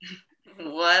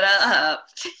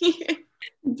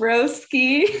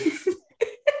Broski.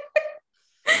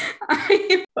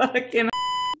 I fucking.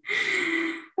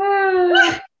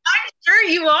 I'm sure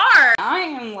you are. I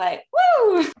am like,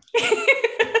 woo.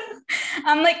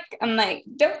 I'm like,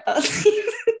 don't fall asleep.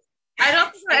 I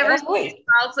don't think I've ever seen you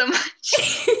smile so much.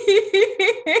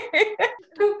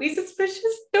 Don't be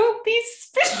suspicious. Don't be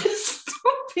suspicious.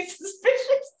 Don't be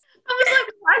suspicious. I was like,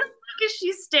 why the fuck is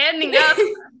she standing up?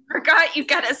 I forgot you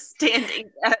got a standing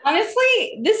up.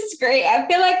 Honestly, this is great. I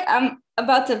feel like I'm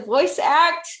about to voice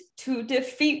act to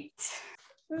defeat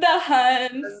the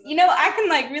Huns. You know, I can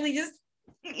like really just,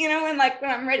 you know, when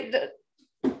I'm ready to.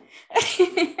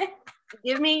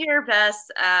 Give me your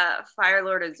best Fire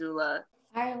Lord Azula.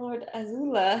 Fire Lord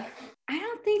Azula. I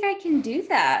don't think I can do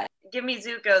that. Give me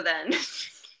Zuko then.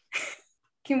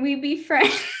 Can we be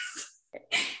friends?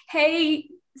 Hey,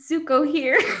 Zuko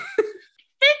here.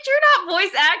 Bitch, you're not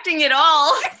voice acting at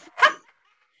all. I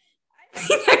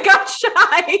think I got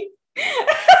shy.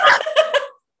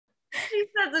 She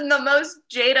says in the most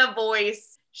Jada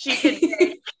voice she could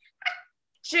make.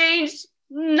 Changed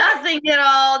nothing at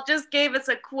all. Just gave us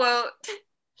a quote.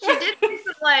 She did do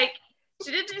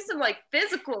some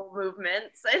physical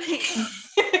movements. I think she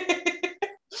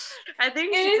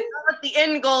forgot what the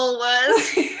end goal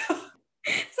was.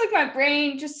 It's like my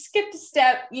brain just skipped a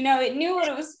step. You know, it knew what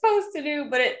it was supposed to do,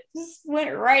 but it just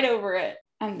went right over it.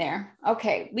 I'm there.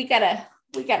 Okay, we gotta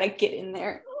get in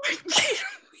there.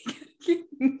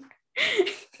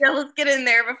 Yeah, let's get in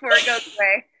there before it goes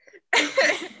away.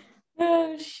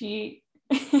 Oh, shit.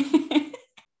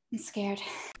 I'm scared.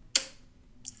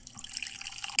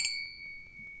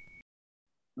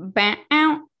 Bow,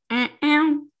 ow, ow,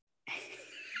 ow.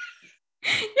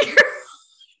 You're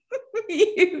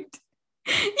mute.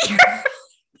 You're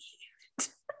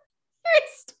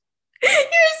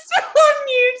still on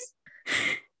mute.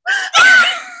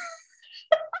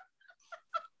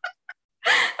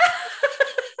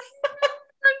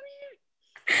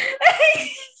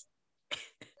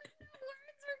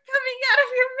 Words are coming out of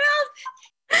your mouth.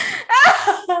 I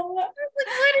was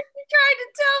like, what is she trying to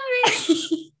tell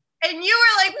me? And you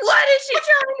were like, what is she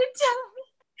trying to tell me?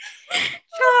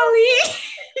 Charlie.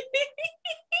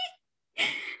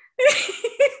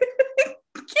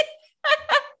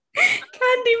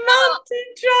 Candy Mountain,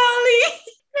 Charlie.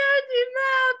 Candy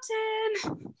Mountain.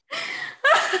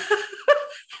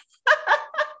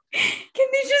 Can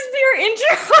these just be our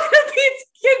intro?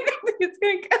 It's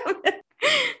gonna come in.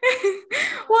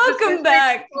 Welcome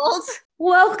back.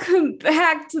 Welcome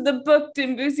back to the Booked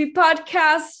and Boozy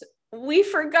podcast. We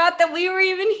forgot that we were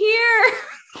even here.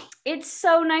 It's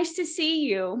so nice to see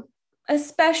you,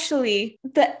 especially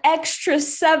the extra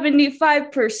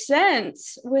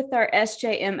 75% with our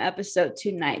SJM episode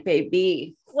tonight,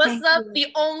 baby. What's up,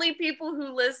 the only people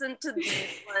who listen to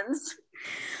these ones?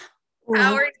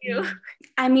 How are you?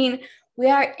 I mean, we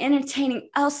are entertaining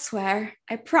elsewhere,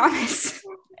 I promise.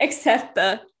 Except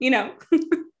the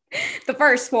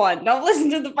first one. Don't listen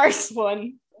to the first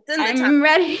one. I'm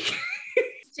ready.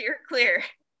 Steer clear.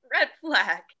 Red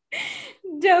flag.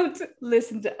 Don't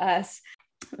listen to us.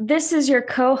 This is your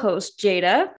co-host,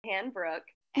 Jada. And Brooke.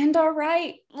 And all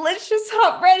right, let's just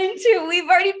hop right into it. We've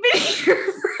already been here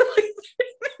for like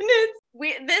 3 minutes.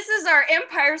 This is our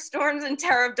Empire Storms and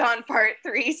Terror of Dawn Part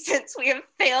 3, since we have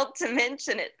failed to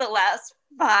mention it the last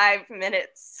 5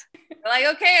 minutes. We're like,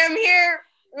 okay, I'm here.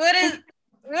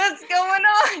 What's going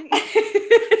on?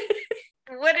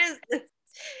 What is this?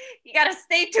 You gotta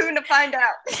stay tuned to find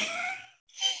out.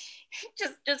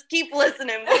 Just keep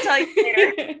listening. We'll tell you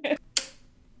later.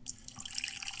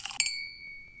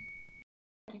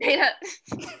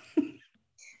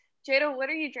 Jada, what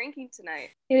are you drinking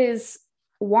tonight? It is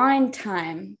wine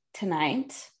time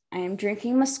tonight. I am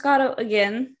drinking Moscato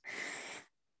again.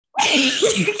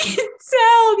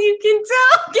 You can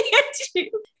tell, can't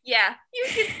you? Yeah, you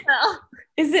can tell.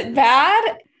 Is it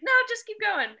bad? No, just keep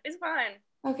going. It's fine.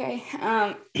 Okay.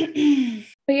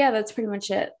 But yeah, that's pretty much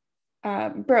it.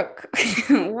 Brooke,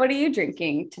 what are you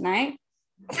drinking tonight?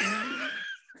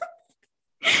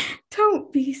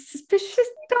 Don't be suspicious.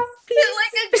 Don't be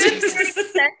like suspicious. A good 30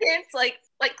 seconds, like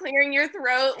clearing your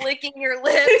throat, licking your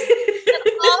lips.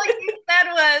 And all you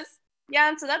said was, yeah,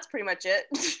 and so that's pretty much it.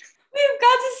 We've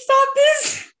got to stop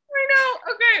this. I know.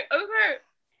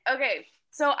 Okay.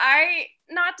 So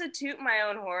not to toot my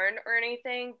own horn or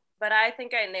anything, but I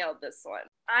think I nailed this one.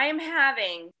 I'm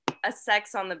having a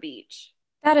sex on the beach.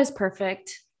 That is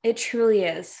perfect. It truly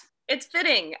is. It's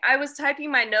fitting. I was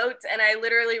typing my notes and I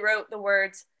literally wrote the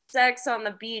words sex on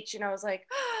the beach and I was like,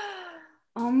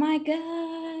 oh my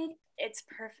God. It's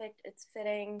perfect. It's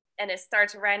fitting. And it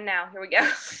starts right now. Here we go.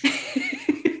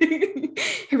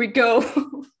 Here we go.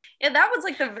 Yeah, that was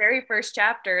like the very first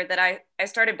chapter that I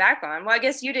started back on. Well, I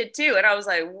guess you did too. And I was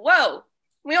like, whoa,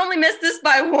 we only missed this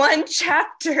by one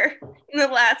chapter in the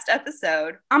last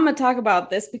episode. I'm going to talk about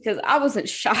this because I was in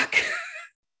shock.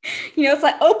 It's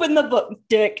like, open the book,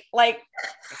 dick. Like,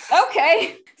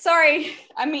 okay, sorry.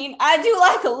 I mean, I do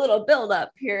like a little build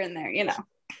up here and there,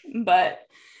 but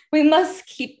we must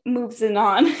keep moving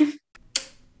on.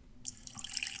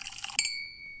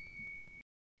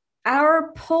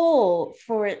 Our poll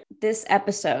for this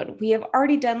episode, we have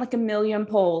already done like 1 million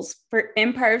polls for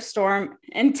Empire of Storm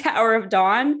and Tower of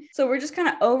Dawn. So we're just kind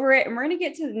of over it and we're going to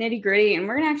get to the nitty gritty and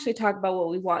we're going to actually talk about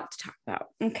what we want to talk about.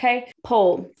 Okay.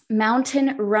 Poll: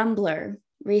 Mountain Rumbler,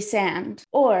 Rhysand,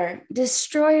 or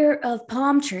Destroyer of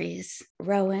Palm Trees,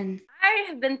 Rowan. I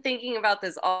have been thinking about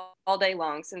this all day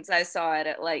long since I saw it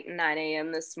at like 9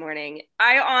 a.m. this morning.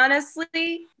 I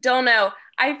honestly don't know.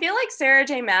 I feel like Sarah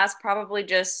J. Maas probably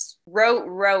just wrote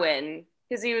Rowan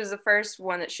because he was the first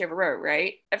one that she ever wrote,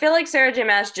 right? I feel like Sarah J.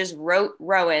 Maas just wrote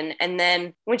Rowan, and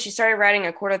then when she started writing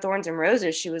A Court of Thorns and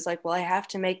Roses, she was like, well, I have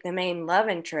to make the main love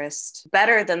interest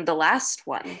better than the last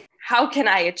one. How can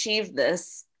I achieve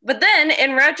this? But then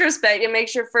in retrospect, it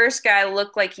makes your first guy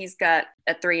look like he's got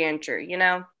a 3-incher,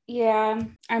 Yeah,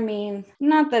 I mean,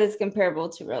 not that it's comparable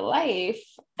to real life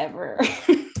ever,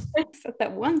 except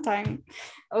that one time.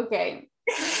 Okay.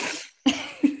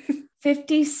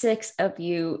 56 of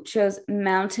you chose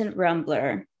Mountain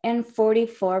Rumbler and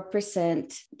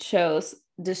 44% chose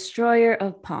Destroyer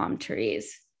of Palm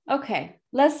Trees. Okay,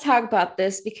 let's talk about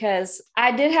this because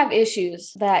I did have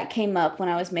issues that came up when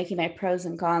I was making my pros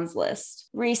and cons list.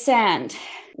 Rhysand,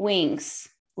 wings.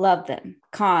 Love them.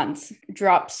 Cons: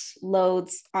 drops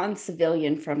loads on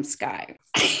civilian from sky.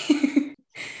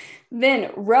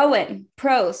 Then Rowan,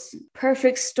 pros: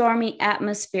 perfect stormy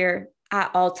atmosphere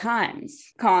at all times.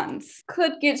 Cons: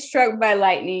 could get struck by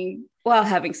lightning while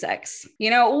having sex.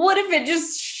 What if it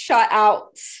just shot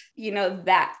out,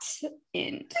 that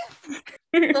end?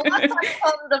 The last time I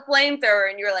called it a flamethrower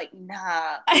and you're like,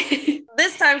 nah.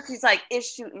 This time she's like,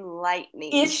 it's shooting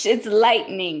lightning. It's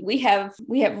lightning. We have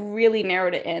really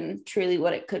narrowed it in truly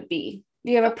what it could be.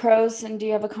 Do you have a pros and do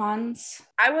you have a cons?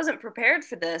 I wasn't prepared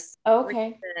for this.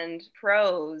 Okay. And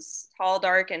pros: tall,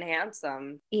 dark, and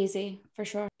handsome. Easy, for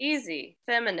sure. Easy.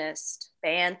 Feminist.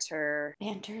 Banter.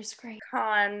 Banter is great.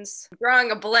 Cons: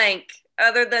 drawing a blank.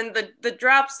 Other than the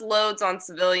drops loads on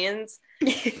civilians,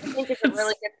 I think it's a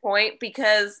really good point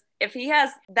because if he has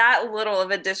that little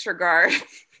of a disregard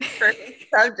for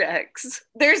subjects,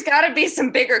 there's got to be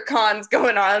some bigger cons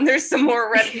going on. There's some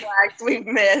more red flags we've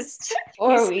missed.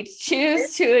 Or we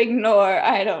choose to ignore.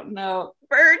 I don't know.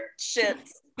 Bird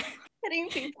shits. Hitting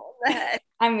people in the head.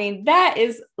 I mean, that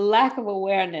is lack of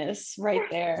awareness right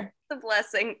there. The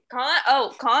blessing.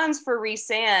 Cons for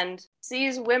Rhysand: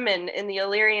 sees women in the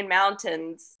Illyrian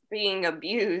mountains being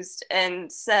abused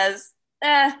and says,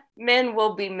 men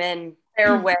will be men.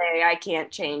 Their way, I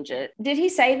can't change it. Did he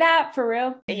say that for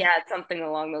real? Yeah, it's something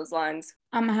along those lines.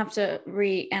 I'm gonna have to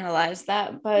reanalyze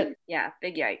that, but yeah,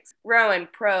 big yikes. Rowan,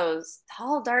 pros: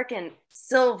 tall, dark, and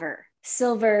silver.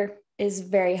 Silver is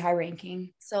very high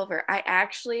ranking. Silver. I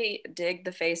actually dig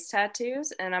the face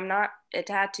tattoos, and I'm not a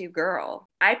tattoo girl.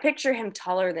 I picture him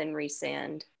taller than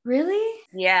Rhysand. Really?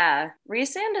 Yeah.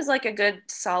 Rhysand is like a good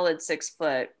solid 6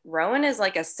 foot. Rowan is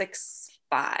like a 6'5".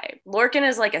 Lorcan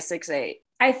is like a 6'8".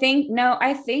 I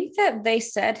think that they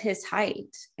said his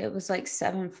height. It was like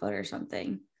 7 foot or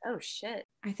something. Oh, shit.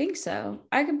 I think so.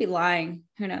 I could be lying.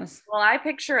 Who knows? Well, I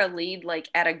picture a lead like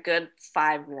at a good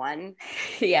 5'1".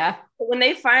 Yeah. But when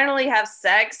they finally have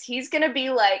sex, he's going to be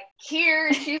like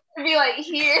here. She's going to be like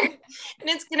here. And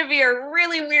it's going to be a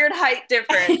really weird height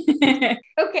difference.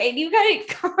 Okay. You got any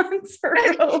cons for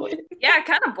Rowan? Yeah,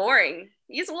 kind of boring.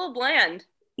 He's a little bland.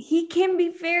 He can be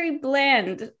very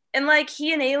bland. And like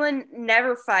he and Aelin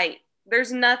never fight.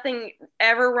 There's nothing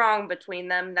ever wrong between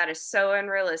them. That is so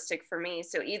unrealistic for me.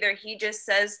 So either he just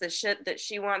says the shit that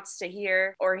she wants to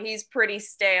hear, or he's pretty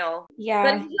stale.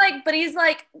 Yeah. But he's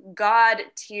like God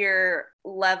tier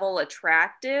level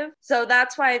attractive. So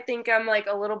that's why I think I'm like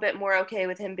a little bit more okay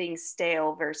with him being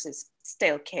stale versus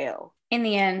stale kale. In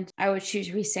the end, I would choose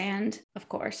Rhysand, of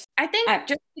course. I think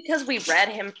just because we read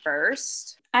him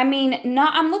first. I mean,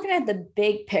 I'm looking at the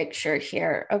big picture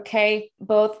here, okay?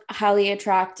 Both highly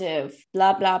attractive,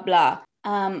 blah, blah, blah.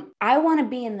 I want to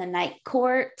be in the night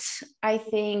court. I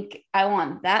think I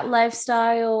want that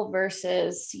lifestyle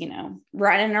versus,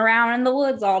 running around in the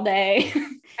woods all day.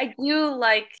 I do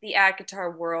like the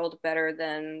ACOTAR world better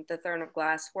than the Throne of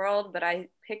Glass world, but I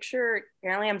picture,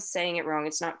 apparently I'm saying it wrong.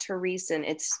 It's not Teresan,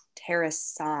 it's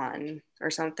Terrasan or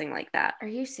something like that. Are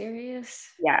you serious?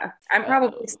 Yeah, I'm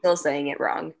probably still saying it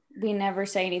wrong. We never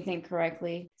say anything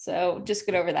correctly. So just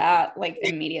get over that like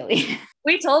immediately.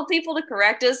 We told people to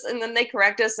correct us and then they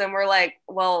correct us and we're like,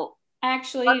 well,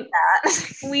 actually,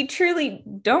 we truly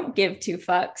don't give two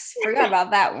fucks. Forgot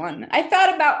about that one. I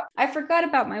forgot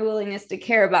about my willingness to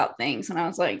care about things. And I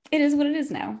was like, it is what it is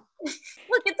now.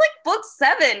 Look, it's like book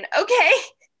 7. Okay.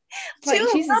 Like,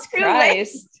 Jesus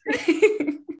Christ.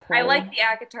 I like the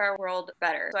Akatar world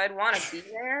better. So I'd want to be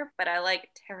there, but I like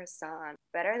Terrasan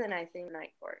better than I think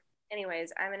Night Court.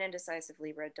 Anyways, I'm an indecisive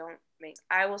Libra.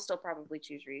 I will still probably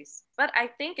choose Reese. But I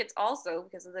think it's also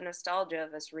because of the nostalgia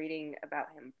of us reading about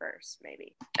him first,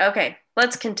 maybe. Okay,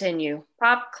 let's continue.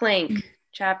 Pop Clink,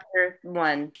 chapter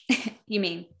 1. You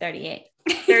mean 38.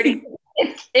 30.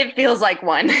 It feels like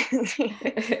 1.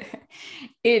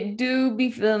 It do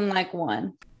be feeling like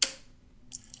 1.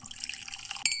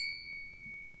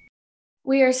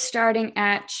 We are starting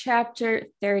at chapter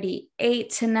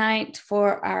 38 tonight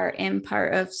for our Empire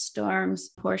of Storms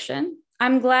portion.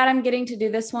 I'm glad I'm getting to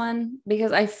do this one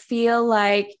because I feel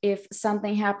like if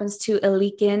something happens to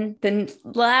Alikin, then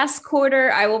last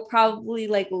quarter, I will probably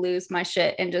like lose my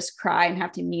shit and just cry and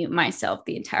have to mute myself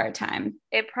the entire time.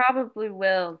 It probably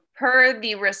will. Per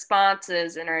the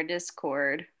responses in our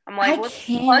Discord. I'm like, what's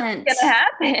gonna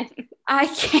happen? I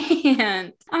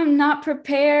can't. I'm not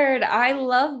prepared. I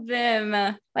love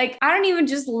them. Like, I don't even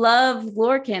just love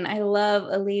Lorcan. I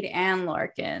love Elite and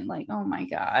Lorcan. Like, oh my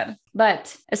God.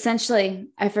 But essentially,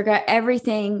 I forgot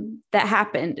everything that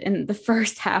happened in the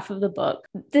first half of the book.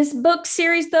 This book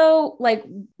series, though, like,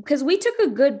 because we took a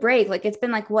good break. Like, it's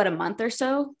been like, what, a month or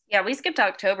so? Yeah, we skipped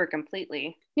October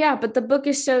completely. Yeah, but the book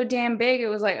is so damn big. It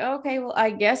was like, okay, well, I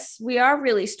guess we are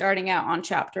really starting out on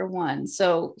chapter 1.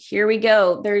 So here we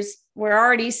go. We're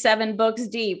already 7 books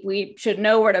deep. We should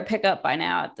know where to pick up by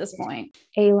now at this point.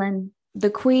 Aelin, the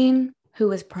queen who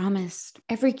was promised.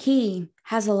 Every key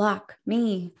has a lock.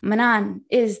 Me, Manan,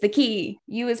 is the key.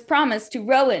 You was promised to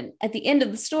Rowan at the end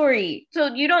of the story.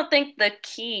 So you don't think the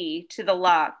key to the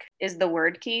lock is the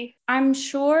word key? I'm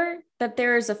sure that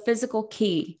there is a physical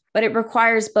key, but it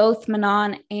requires both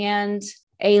Manan and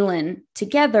Aelin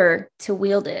together to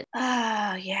wield it.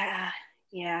 Oh, yeah.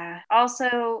 Yeah.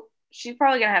 Also, she's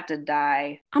probably gonna have to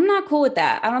die. I'm not cool with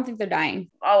that. I don't think they're dying.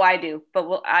 Oh, I do,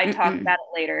 but I talk about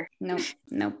it later.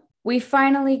 Nope. We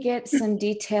finally get some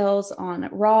details on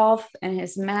Rolf and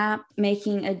his map,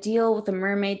 making a deal with the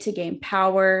mermaid to gain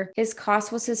power. His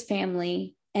cost was his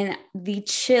family, and the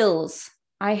chills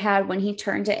I had when he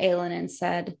turned to Aelin and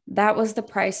said, "That was the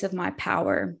price of my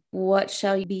power. What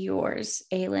shall be yours,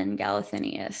 Aelin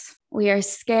Galathinius?" We are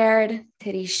scared,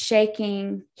 titties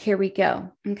shaking. Here we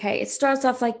go. Okay, it starts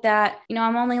off like that. You know,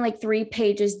 I'm only like 3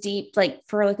 pages deep, like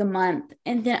for like a month.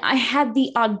 And then I had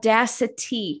the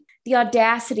audacity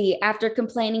after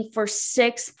complaining for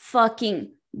 6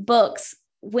 fucking books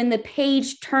when the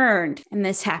page turned and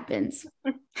this happens.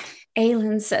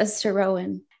 Aelin says to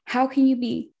Rowan, "How can you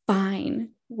be fine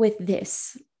with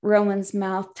this?" Rowan's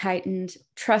mouth tightened.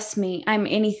 "Trust me, I'm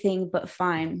anything but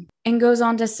fine." And goes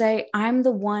on to say, "I'm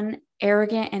the one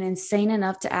arrogant and insane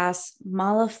enough to ask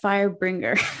Mala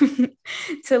Firebringer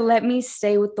to let me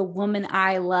stay with the woman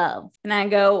I love." And I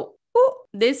go, "Ooh,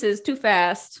 this is too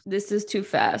fast. This is too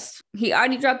fast." He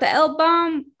already dropped the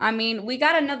L-bomb. I mean, we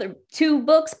got another 2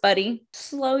 books, buddy.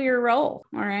 Slow your roll.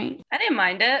 All right. I didn't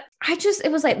mind it.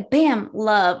 It was like, bam,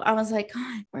 love. I was like,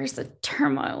 God, where's the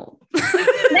turmoil?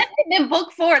 In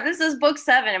book 4, this is book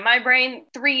 7. In my brain,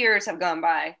 3 years have gone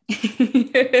by.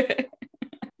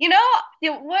 You know,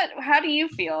 how do you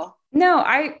feel? No,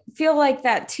 I feel like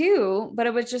that too, but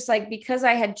it was just like because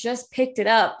I had just picked it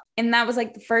up and that was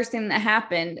like the first thing that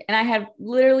happened. And I had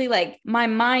literally like my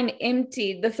mind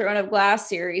emptied the Throne of Glass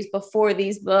series before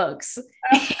these books.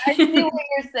 I see what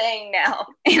you're saying now.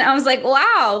 And I was like,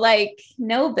 wow, like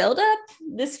no buildup?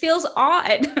 This feels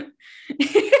odd.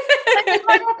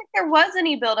 I don't think there was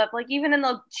any buildup. Like even in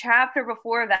the chapter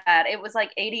before that, it was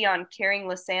like Aedion carrying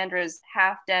Lyssandra's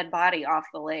half-dead body off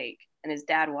the lake and his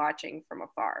dad watching from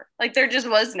afar. Like there just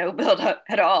was no buildup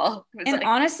at all. And like,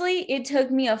 honestly, it took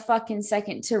me a fucking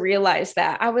second to realize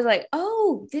that. I was like,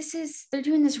 oh, they're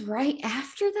doing this right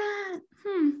after that?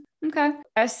 Okay.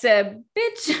 I said,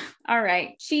 bitch, all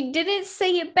right. She didn't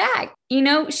say it back. You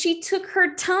know, she took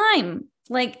her time.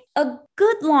 Like a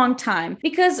good long time,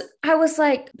 because I was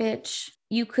like, bitch,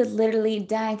 you could literally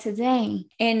die today.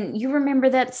 And you remember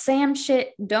that Sam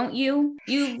shit, don't you?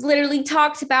 You literally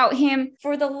talked about him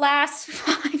for the last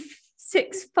 5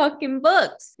 6 fucking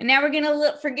books. And now we're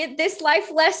gonna forget this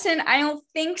life lesson. I don't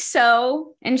think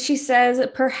so. And she says,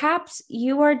 perhaps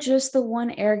you are just the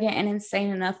one arrogant and insane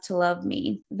enough to love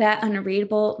me. That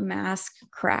unreadable mask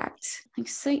cracked. Like,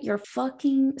 say you're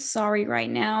fucking sorry right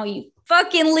now, you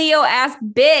fucking Leo ass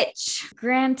bitch.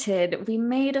 Granted, we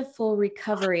made a full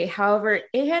recovery. However,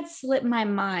 it had slipped my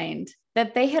mind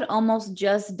that they had almost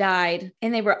just died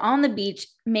and they were on the beach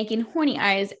making horny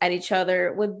eyes at each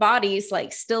other with bodies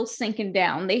like still sinking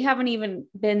down. They haven't even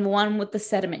been one with the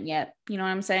sediment yet. You know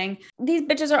what I'm saying? These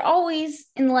bitches are always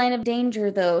in line of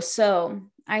danger though. So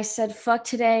I said, fuck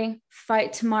today,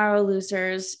 fight tomorrow,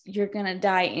 losers. You're gonna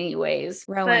die anyways,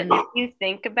 Rowan. But if you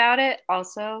think about it,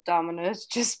 also, dominoes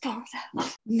just pulled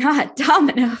out. Not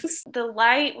dominoes. The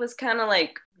light was kind of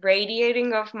like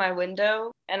radiating off my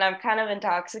window, and I'm kind of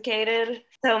intoxicated.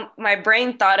 So my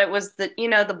brain thought it was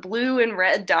the blue and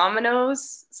red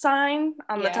dominoes sign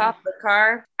on the top of the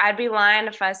car. I'd be lying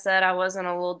if I said I wasn't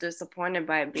a little disappointed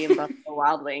by it being Buffalo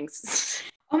Wild Wings.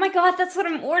 Oh my God, that's what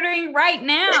I'm ordering right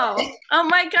now. Oh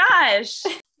my gosh.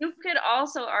 You could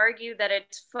also argue that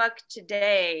it's fuck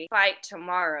today, fight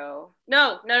tomorrow.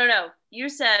 No. You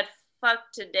said fuck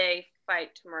today,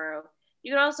 fight tomorrow.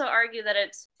 You could also argue that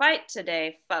it's fight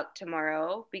today, fuck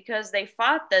tomorrow, because they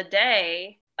fought the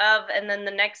day of, and then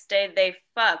the next day they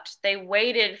fucked. They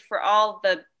waited for all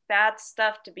the bad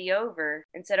stuff to be over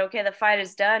and said, okay, the fight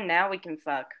is done. Now we can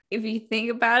fuck. If you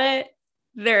think about it,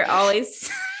 they're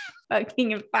always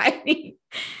fucking and fighting.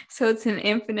 So it's an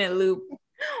infinite loop.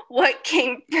 What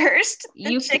came first?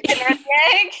 The chicken or the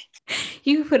egg?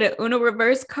 You put an Uno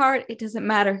reverse card, it doesn't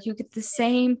matter. You get the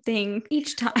same thing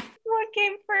each time. What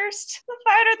came first? The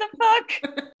fight or the fuck?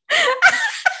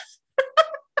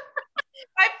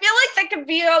 I feel like that could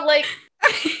be there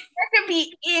could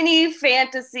be any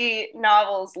fantasy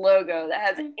novels logo that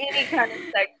has any kind of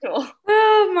sexual.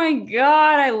 Oh my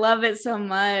God, I love it so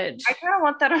much. I kind of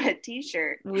want that on a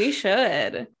t-shirt. We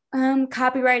should.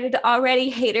 Copyrighted already,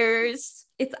 haters.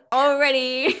 It's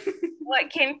already. What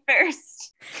came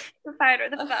first? The fight or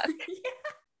the fuck? Yeah.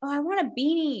 Oh, I want a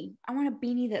beanie. I want a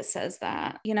beanie that says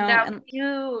that. You know, that's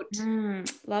cute.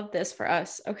 Love this for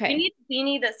us. Okay. We need a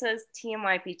beanie that says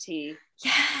TMYPT.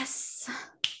 Yes.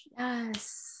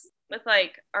 With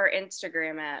like our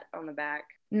Instagram on the back.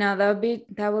 No,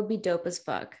 that would be dope as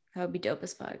fuck. I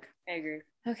agree.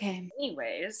 Okay.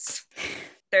 Anyways,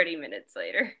 30 minutes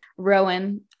later.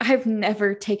 Rowan, I've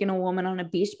never taken a woman on a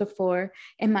beach before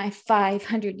in my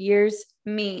 500 years.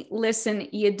 Listen,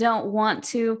 you don't want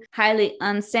to. Highly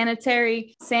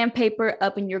unsanitary. Sandpaper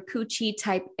up in your coochie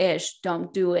type ish.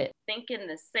 Don't do it. Thinking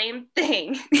the same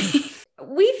thing.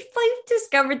 We've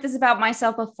discovered this about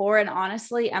myself before, and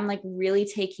honestly, I'm really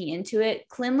taking into it.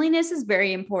 Cleanliness is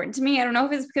very important to me. I don't know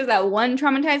if it's because of that one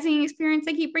traumatizing experience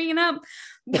I keep bringing up,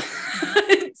 but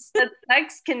the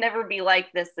sex can never be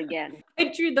like this again. I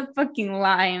drew the fucking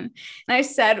line, and I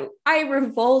said I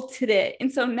revolted it,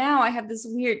 and so now I have this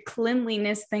weird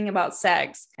cleanliness thing about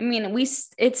sex. I mean,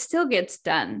 it still gets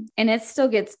done, and it still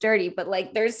gets dirty, but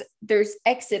there's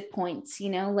exit points,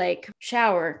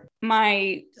 shower,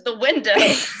 the window.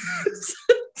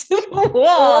 To the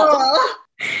wall,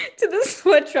 to the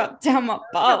sweat drop down my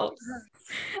balls.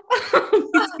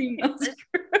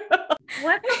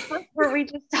 What the fuck were we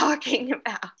just talking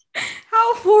about?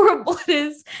 How horrible it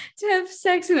is to have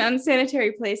sex in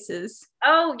unsanitary places.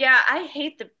 Oh yeah, I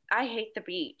hate the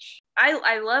beach.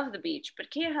 I love the beach, but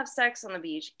can't have sex on the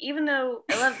beach, even though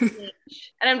I love the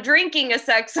beach. And I'm drinking a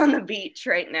sex on the beach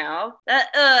right now.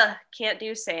 Can't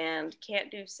do sand.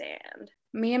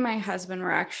 Me and my husband were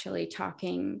actually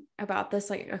talking about this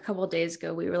a couple of days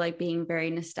ago. We were being very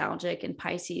nostalgic and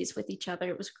Pisces with each other.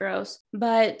 It was gross.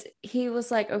 But he was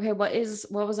like, okay, what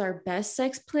was our best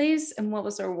sex place and what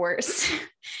was our worst?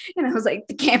 And I was like,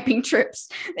 the camping trips.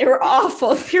 They were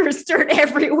awful. There was dirt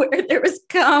everywhere. There was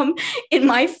cum in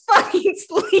my fucking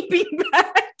sleeping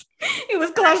bag. It was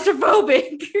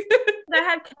claustrophobic. I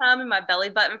had cum in my belly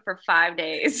button for 5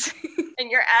 days.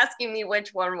 And you're asking me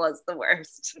which one was the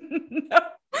worst. No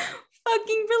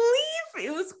fucking believe.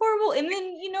 It was horrible. And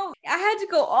then, I had to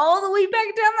go all the way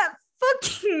back down that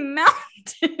fucking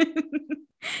mountain.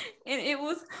 And it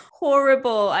was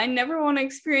horrible. I never want to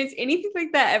experience anything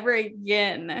like that ever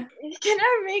again. Can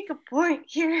I make a point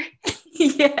here?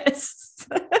 Yes.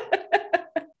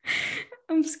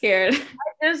 I'm scared.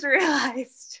 I just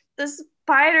realized the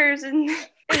spiders in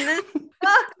this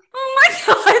book. Oh my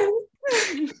God.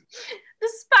 The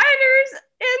spiders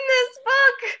in this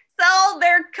book sell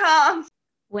their cum.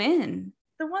 When?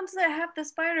 The ones that have the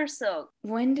spider silk.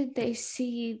 When did they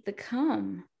see the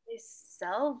cum? They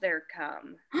sell their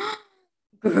cum.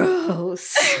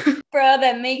 Gross. Bro,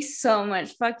 that makes so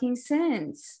much fucking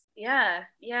sense. Yeah.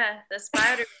 The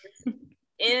spiders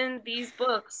in these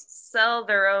books sell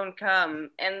their own cum,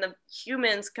 and the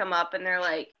humans come up and they're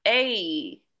like,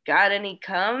 hey, got any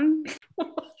cum?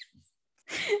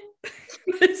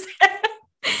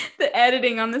 The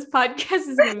editing on this podcast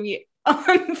is gonna be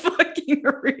unfucking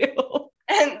real.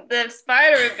 And the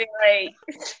spider would be like,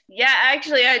 yeah,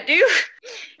 actually I do.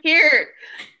 Here,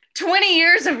 20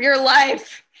 years of your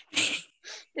life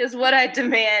is what I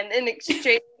demand in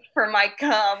exchange for my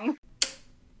cum.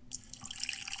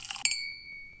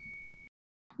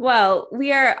 Well,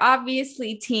 we are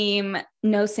obviously team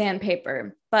no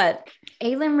sandpaper, but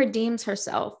Aelin redeems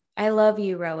herself. I love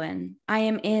you, Rowan. I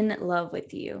am in love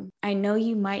with you. I know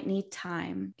you might need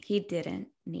time. He didn't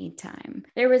need time.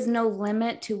 There is no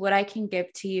limit to what I can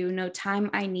give to you, no time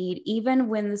I need, even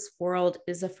when this world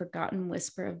is a forgotten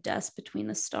whisper of dust between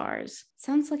the stars.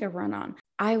 Sounds like a run-on.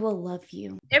 I will love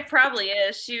you. It probably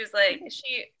is. She was like,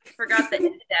 she forgot the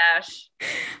end dash.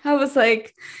 I was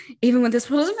like, even when this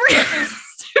world is forgotten,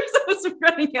 I was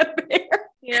running up there.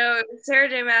 You know, Sarah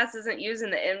J. Maas isn't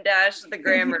using the M dash. The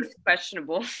grammar is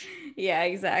questionable. Yeah,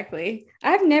 exactly.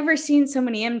 I've never seen so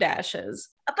many M dashes.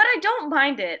 But I don't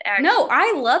mind it, actually. No,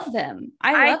 I love them.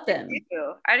 I love them.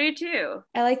 I do too.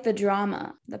 I like the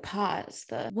drama, the pause,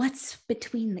 the what's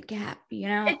between the gap, you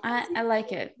know? I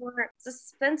like it. More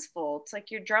suspenseful. It's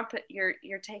like you're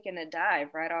taking a dive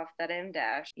right off that M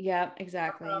dash. Yeah,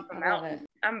 exactly. I love it.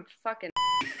 I'm fucking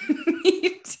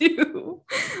Me too.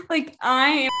 Like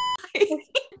I'm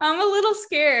a little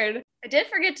scared. I did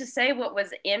forget to say what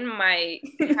was in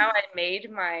how I made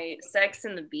my Sex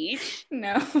in the Beach.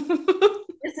 No.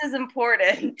 This is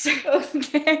important.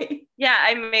 Okay. Yeah,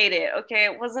 I made it. Okay,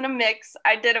 it wasn't a mix.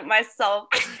 I did it myself.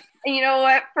 And you know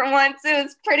what? For once, it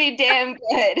was pretty damn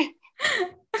good.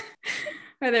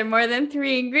 Are there more than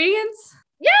 3 ingredients?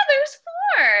 Yeah, there's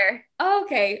 4.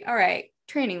 Okay. All right.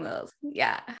 Training wheels.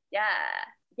 Yeah.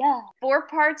 4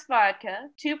 parts vodka,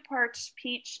 2 parts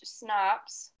peach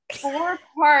schnapps, 4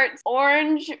 parts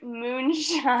orange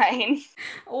moonshine.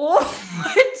 What?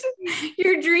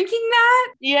 You're drinking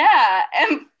that? Yeah,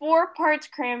 and 4 parts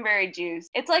cranberry juice.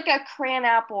 It's like a cran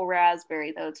apple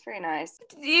raspberry, though. It's very nice.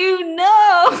 You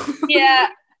know. Yeah,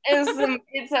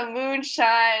 it's a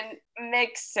moonshine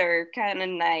mixer kind of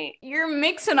night. You're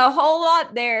mixing a whole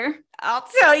lot there. I'll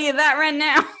tell you that right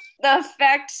now. The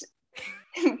effect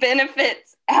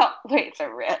benefits outweigh the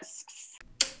risks.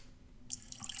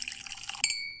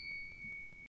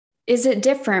 Is it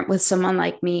different with someone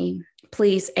like me?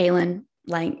 Please, Aelin,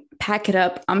 like, pack it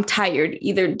up. I'm tired.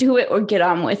 Either do it or get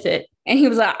on with it. And he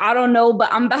was like, I don't know,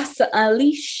 but I'm about to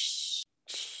unleash.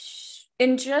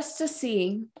 And just to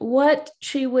see what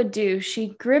she would do, she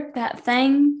gripped that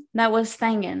thing that was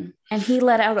thangin', and he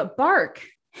let out a bark.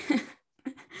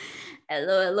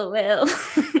 LOL.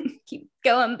 Keep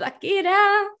going, black it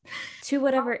out. To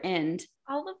whatever end.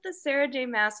 All of the Sarah J.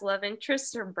 Maas love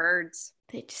interests are birds.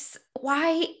 They just,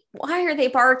 why are they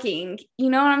barking? You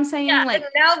know what I'm saying? Yeah, like,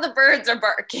 and now the birds are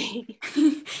barking.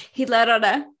 He let out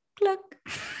a cluck.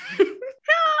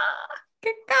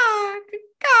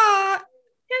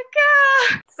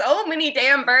 So many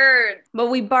damn birds. But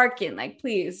we barking, like,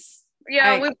 please.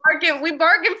 Yeah, we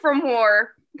bargain for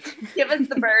more. Give us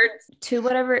the birds. To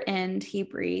whatever end he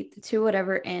breathed, to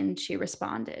whatever end she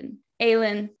responded.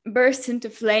 Aelin burst into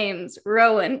flames.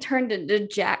 Rowan turned into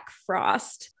Jack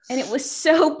Frost. And it was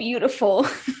so beautiful.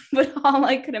 But all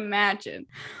I could imagine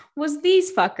was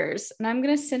these fuckers. And I'm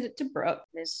going to send it to Brooke.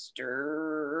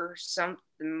 Mr.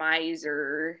 Something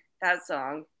Miser. That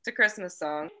song. It's a Christmas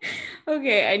song.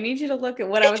 Okay, I need you to look at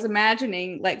what I was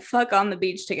imagining, like, fuck on the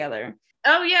beach together.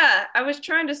 Oh, yeah. I was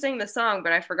trying to sing the song,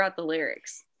 but I forgot the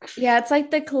lyrics. Yeah, it's like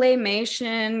the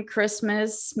claymation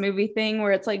Christmas movie thing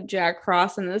where it's like Jack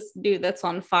Frost and this dude that's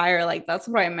on fire. Like, that's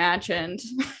what I imagined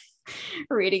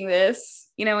reading this,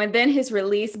 you know, and then his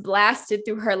release blasted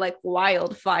through her like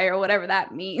wildfire, whatever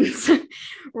that means.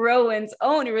 Rowan's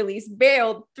own release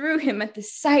barreled through him at the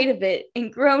sight of it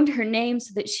and groaned her name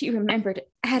so that she remembered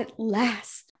at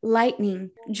last.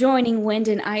 Lightning joining wind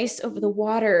and ice over the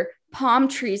water. Palm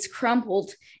trees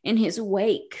crumpled in his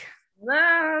wake.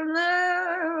 My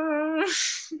love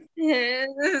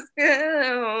is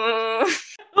good.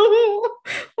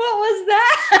 What was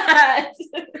that?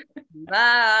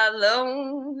 My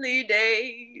lonely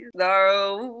days are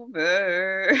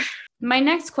over. My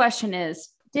next question is,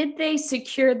 did they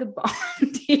secure the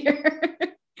bond here?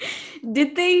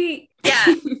 Did they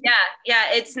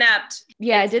Yeah, it snapped.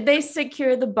 Yeah, did they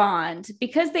secure the bond?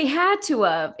 Because they had to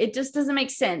have. It just doesn't make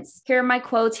sense. Here are my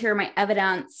quotes, here are my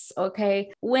evidence,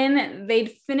 okay? When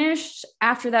they'd finished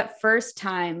after that first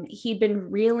time, he'd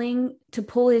been reeling to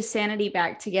pull his sanity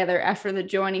back together after the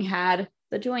joining had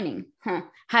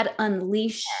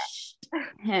unleashed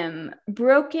him,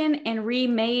 broken and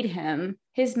remade him.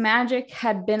 His magic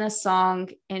had been a song,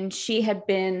 and she had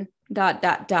been ...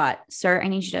 Sir, I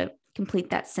need you to complete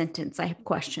that sentence. I have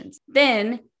questions.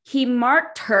 Then he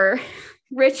marked her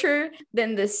richer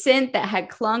than the scent that had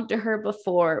clung to her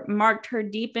before, marked her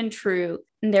deep and true,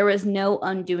 and there was no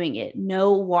undoing it,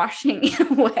 no washing it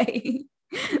away.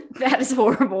 That is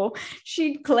horrible.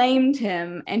 She claimed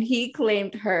him, and he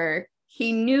claimed her.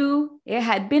 He knew it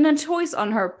had been a choice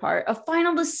on her part, a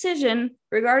final decision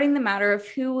regarding the matter of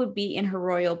who would be in her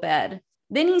royal bed.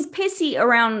 Then he's pissy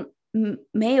around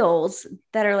males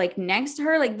that are like next to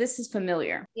her. Like, this is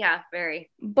familiar. Yeah,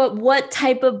 very. But what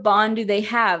type of bond do they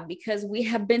have? Because we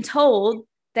have been told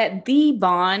that the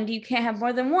bond, you can't have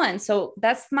more than one. So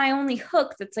that's my only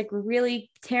hook that's like really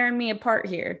tearing me apart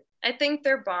here. I think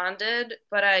they're bonded,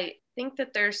 but I think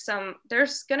that there's going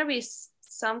to be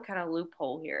some kind of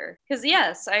loophole here. Because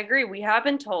yes, I agree. We have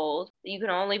been told that you can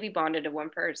only be bonded to one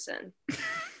person,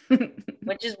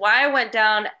 which is why I went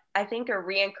down, I think, a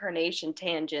reincarnation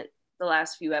tangent the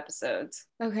last few episodes.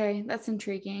 Okay, that's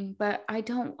intriguing, but I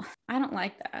don't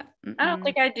like that. I don't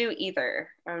think I do either.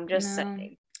 I'm just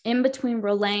saying. In between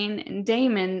Rolaine and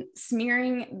Damon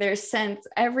smearing their scents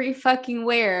every fucking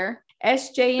where,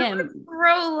 SJM.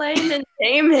 Rolaine and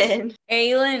Damon.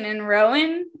 Aelin and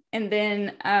Rowan, and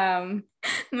then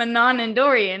Manon and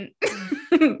Dorian.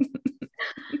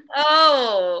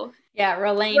 Oh. Yeah,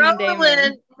 Rolaine and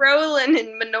Damon. Roland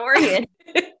and Minorian.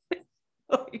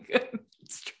 Oh my god.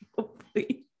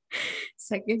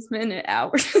 Seconds, minute,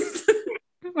 hours.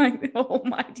 Like the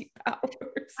almighty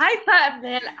powers. I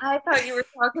thought you were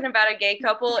talking about a gay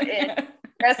couple in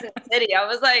Crescent City. I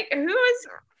was like, who is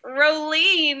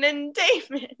Rolene and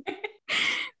Damon?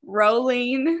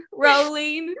 Rolene.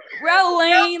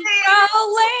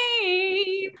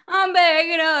 I'm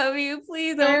begging of you,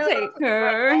 please don't take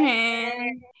her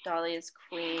hand. Dolly is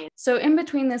queen. So in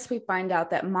between this, we find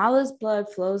out that Mala's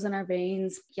blood flows in our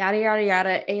veins. Yada, yada,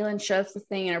 yada. Aelin shoves the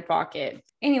thing in her pocket.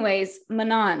 Anyways,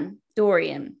 Manon,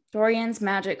 Dorian. Dorian's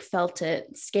magic felt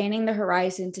it, scanning the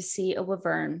horizon to see a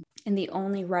wyvern and the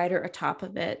only rider atop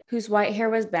of it, whose white hair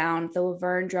was bound, the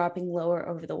wyvern dropping lower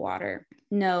over the water.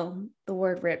 No, the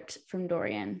word ripped from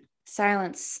Dorian.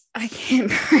 Silence. I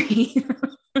can't breathe.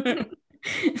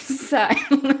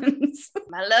 Silence.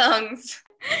 My lungs.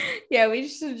 Yeah, we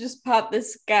should just pop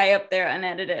this guy up there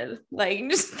unedited. Like,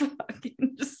 just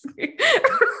fucking just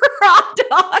raw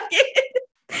dog it.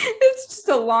 It's just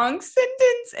a long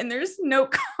sentence and there's no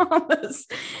commas.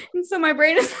 And so my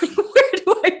brain is like, where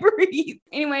do I breathe?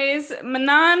 Anyways,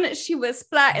 Manon, she was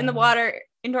splat in the water.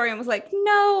 And Dorian was like,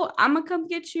 no, I'm gonna come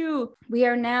get you. We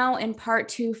are now in part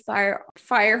 2,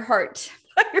 Fireheart.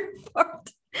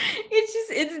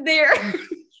 It's there.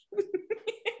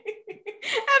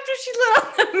 After she let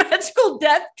out the magical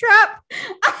death trap,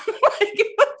 I'm like,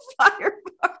 fire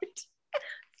fart.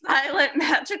 Silent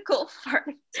magical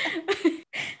fart.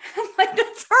 I'm like,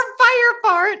 that's her fire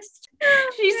farts.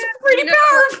 She's pretty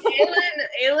powerful.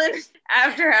 Aelin,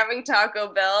 after having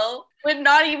Taco Bell, would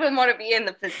not even want to be in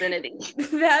the vicinity.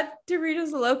 That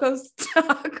Doritos Locos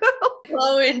Taco.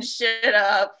 Blowing shit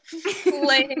up.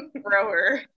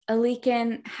 Flamethrower.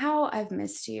 Alikan, how I've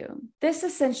missed you. This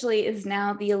essentially is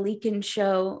now the Alikan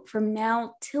show from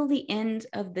now till the end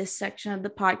of this section of the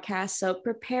podcast. So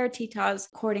prepare titas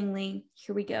accordingly.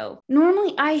 Here we go.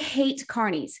 Normally I hate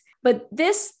carnies, but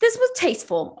this was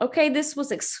tasteful. Okay, this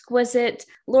was exquisite.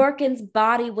 Lorcan's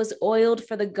body was oiled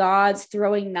for the gods,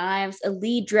 throwing knives. A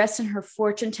lead dressed in her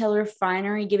fortune teller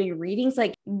finery, giving readings.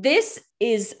 Like, this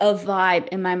is a vibe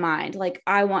in my mind. Like,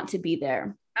 I want to be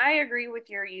there. I agree with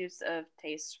your use of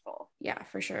tasteful. Yeah,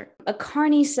 for sure. A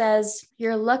carny says,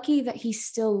 you're lucky that he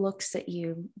still looks at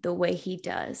you the way he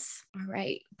does. All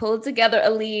right. Pull it together,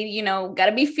 Alid.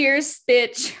 Gotta be fierce,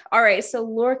 bitch. All right. So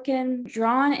Lorcan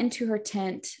drawn into her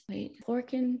tent.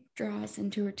 Lorcan draws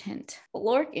into her tent.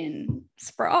 Lorcan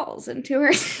sprawls into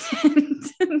her tent.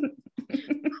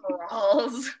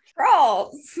 Crawls.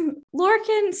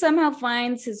 Lorcan somehow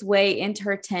finds his way into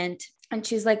her tent. And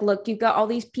she's like, look, you've got all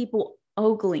these people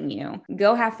ogling you.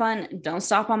 Go have fun. Don't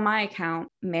stop on my account.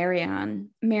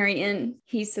 Marion,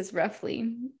 he says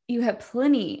roughly, you have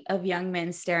plenty of young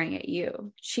men staring at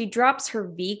you. She drops her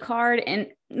V card, and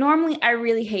normally I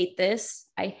really hate this.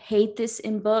 I hate this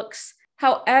in books.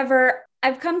 However,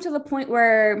 I've come to the point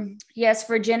where, yes,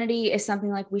 virginity is something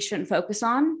like we shouldn't focus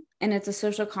on, and it's a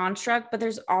social construct, but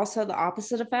there's also the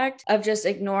opposite effect of just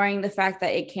ignoring the fact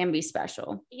that it can be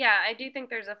special. Yeah, I do think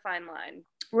there's a fine line.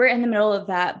 We're in the middle of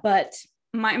that, but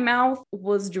my mouth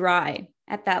was dry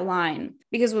at that line,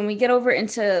 because when we get over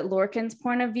into Lorcan's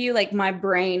point of view, like my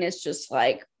brain is just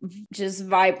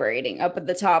vibrating up at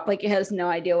the top. Like it has no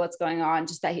idea what's going on,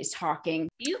 just that he's talking.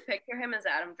 Do you picture him as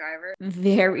Adam Driver?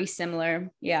 Very similar.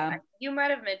 Yeah. You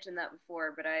might have mentioned that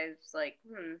before, but I was like,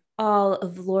 All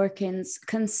of Lorcan's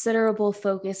considerable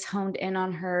focus honed in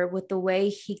on her with the way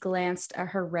he glanced at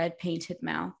her red painted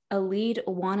mouth. Alid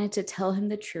wanted to tell him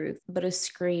the truth, but a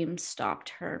scream stopped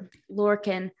her.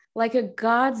 Lorcan, like a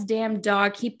goddamn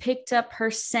dog, he picked up her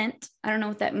scent. I don't know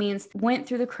what that means. Went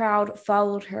through the crowd,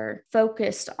 followed her,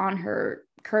 focused on her,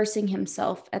 cursing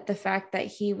himself at the fact that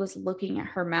he was looking at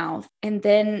her mouth. And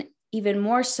then even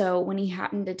more so when he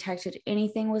hadn't detected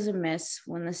anything was amiss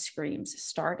when the screams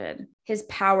started. His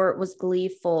power was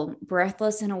gleeful,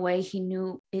 breathless in a way he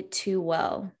knew it too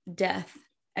well. Death,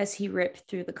 as he ripped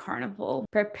through the carnival,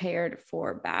 prepared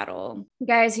for battle.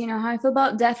 Guys, you know how I feel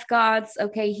about death gods?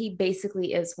 Okay, he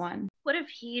basically is one. What if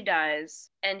he dies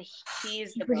and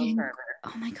he's the bone carver?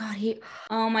 Oh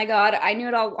my God, I knew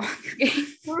it all along.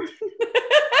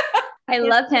 I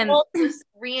love him. Just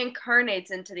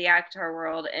reincarnates into the Actar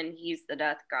world, and he's the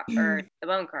death god or the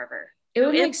bone carver. It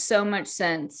would make so much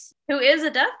sense. Who is a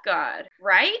death god,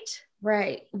 right?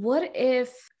 Right. What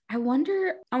if, I want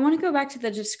to go back to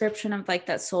the description of like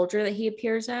that soldier that he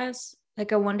appears as.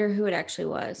 Like, I wonder who it actually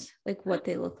was, like what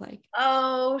they look like.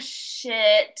 Oh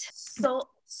shit.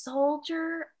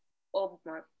 Soldier. Oh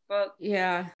my fuck.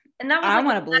 Yeah. And that was I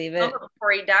want to believe it.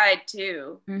 Before he died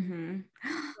too. Mm-hmm.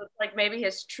 So it's like maybe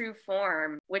his true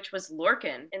form, which was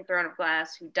Lorcan in Throne of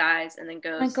Glass, who dies and then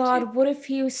goes. Oh my God, what if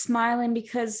he was smiling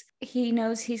because he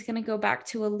knows he's gonna go back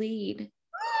to Alid?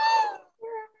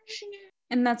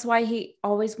 And that's why he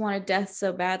always wanted death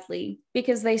so badly,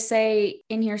 because they say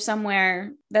in here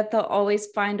somewhere that they'll always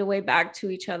find a way back to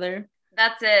each other.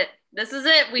 That's it. This is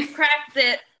it. We've cracked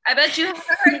it. I bet you haven't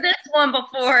heard this one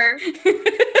before.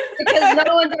 Because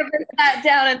no one's ever sat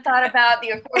down and thought about the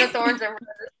A Court of Thorns and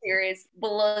Roses series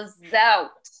blows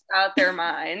out their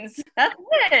minds. That's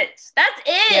it. That's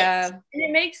it. Yeah. And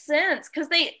it makes sense because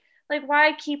they, like,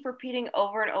 why keep repeating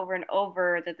over and over and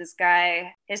over that this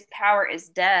guy, his power is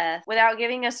death, without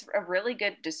giving us a really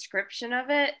good description of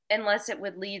it, unless it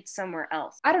would lead somewhere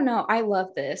else. I don't know. I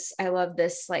love this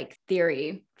like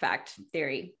theory.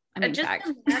 Just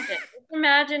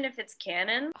imagine if it's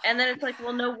canon, and then it's like,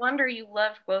 well, no wonder you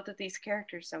loved both of these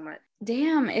characters so much.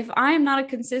 Damn, if I am not a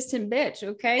consistent bitch,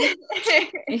 okay?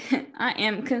 I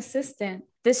am consistent.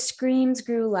 The screams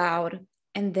grew loud,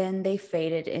 and then they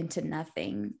faded into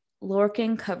nothing.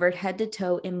 Lorcan, covered head to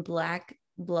toe in black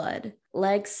blood,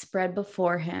 legs spread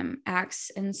before him,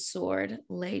 axe and sword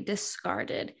lay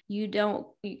discarded. You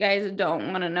guys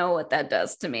don't want to know what that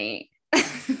does to me.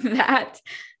 That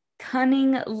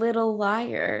cunning little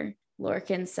liar,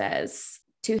 Lorcan says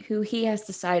to who he has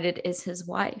decided is his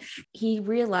wife. He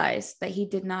realized that he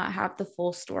did not have the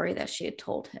full story that she had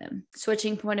told him.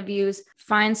 Switching point of views,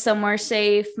 find somewhere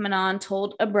safe, Manon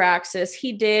told Abraxas.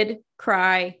 He did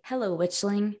cry. Hello,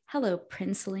 witchling. Hello,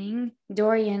 princeling.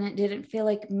 Dorian didn't feel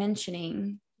like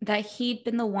mentioning that he'd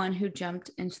been the one who jumped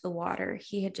into the water.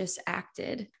 He had just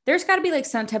acted. There's got to be like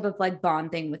some type of like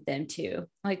bond thing with them too.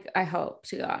 Like, I hope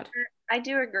to God. I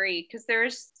do agree, because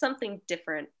there's something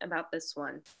different about this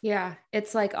one. Yeah,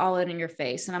 it's like all in your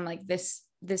face. And I'm like, this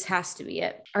has to be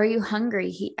it. Are you hungry?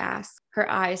 He asked,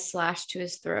 her eyes slashed to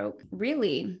his throat.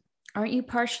 Really? Aren't you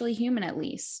partially human at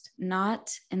least?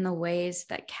 Not in the ways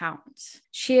that count.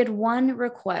 She had one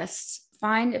request.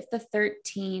 Find if the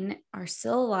 13 are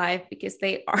still alive, because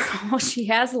they are all she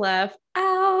has left.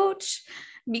 Ouch.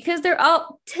 Because they're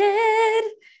all dead.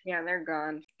 Yeah, they're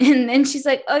gone. And then she's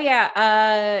like, oh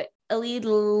yeah, Alid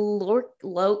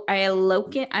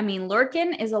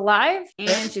Lorcan is alive,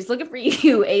 and she's looking for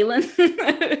you, Aelin.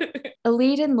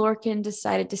 Alid and Lorcan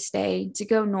decided to stay, to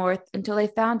go north until they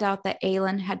found out that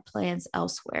Aelin had plans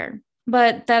elsewhere.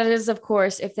 But that is, of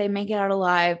course, if they make it out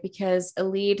alive, because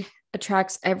Alid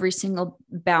attracts every single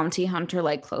bounty hunter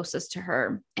like closest to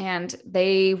her, and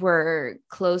they were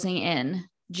closing in.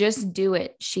 Just do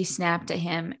it, she snapped at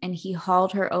him, and he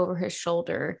hauled her over his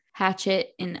shoulder, hatchet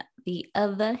in the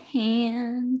other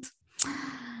hand.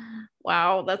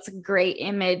 Wow, that's a great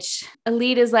image.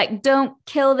 Alid is like, don't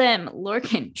kill them.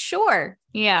 Lorcan, sure.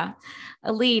 Yeah.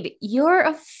 Alid, you're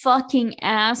a fucking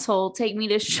asshole. Take me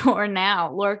to shore now.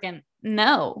 Lorcan,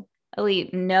 no.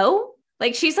 Alid, no.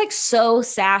 Like, she's like so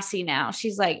sassy now.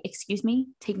 She's like, excuse me,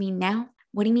 take me now.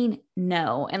 what do you mean?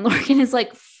 No. And Lorcan is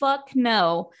like, fuck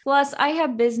no. Plus, I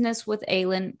have business with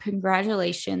Aelin.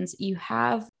 Congratulations. You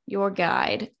have your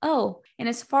guide. Oh, and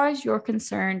as far as you're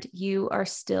concerned, you are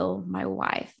still my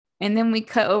wife. And then we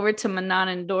cut over to Manon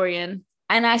and Dorian.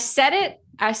 And I said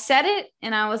it,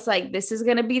 and I was like, this is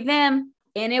going to be them.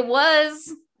 And it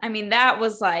was. I mean, that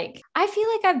was like, I feel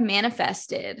like I've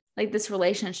manifested like this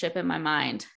relationship in my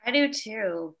mind. I do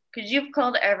too. Because you've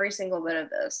called every single bit of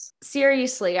this.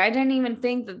 Seriously, I didn't even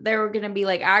think that there were going to be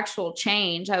like actual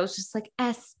change. I was just like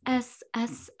S, S,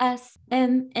 S, S,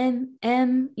 M, M,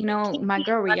 M. You know, my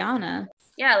girl Rihanna.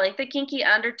 Yeah, like the kinky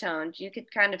undertones. You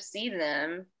could kind of see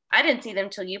them. I didn't see them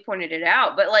till you pointed it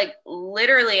out. But like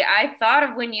literally, I thought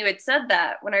of when you had said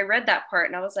that, when I read that part,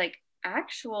 and I was like,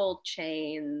 actual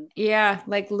chains. Yeah,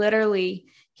 like literally.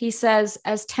 He says,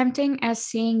 as tempting as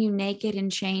seeing you naked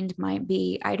and chained might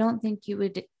be, I don't think you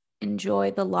would enjoy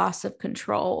the loss of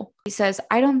control. He says,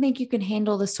 I don't think you can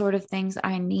handle the sort of things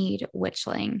I need,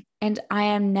 Witchling. And I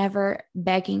am never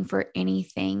begging for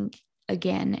anything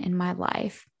again in my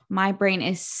life. My brain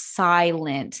is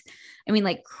silent. I mean,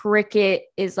 like cricket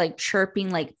is like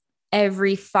chirping like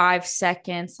every 5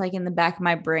 seconds, like in the back of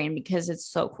my brain because it's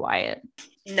so quiet.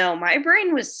 No, my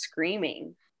brain was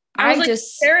screaming. I was like,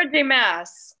 Sarah J.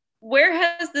 Maas, where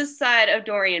has this side of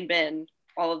Dorian been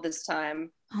all of this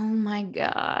time? Oh my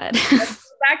God.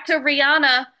 Back to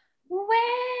Rihanna.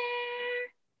 Where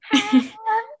have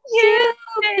you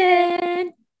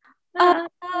been all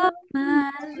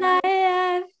my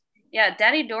life? Yeah,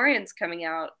 Daddy Dorian's coming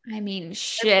out. I mean,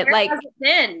 shit. Where has it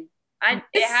been?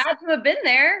 It had to have been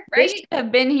there, right? It should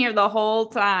have been here the whole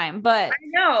time, but I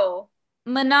know.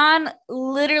 Manon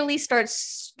literally starts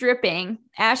stripping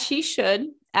as she should,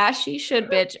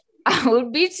 bitch. I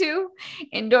would be too.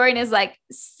 And Dorian is like,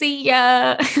 see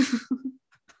ya.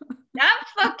 That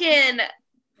fucking,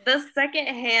 the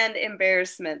secondhand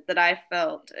embarrassment that I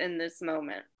felt in this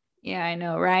moment. Yeah, I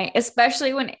know, right?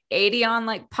 Especially when Aedion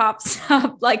like pops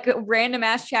up like a random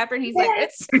ass chapter and he's like,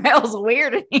 it smells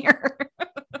weird in here.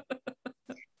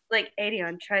 Like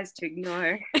Aedion tries to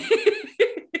ignore.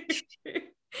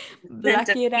 Block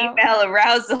it out. Female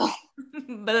arousal.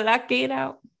 Block it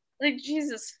out. Like,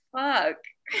 Jesus fuck.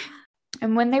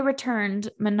 And when they returned,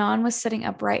 Manon was sitting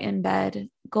upright in bed.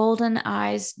 Golden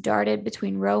eyes darted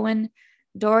between Rowan,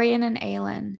 Dorian, and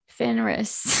Aelin.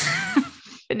 Fenris.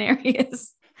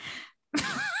 Fenarius.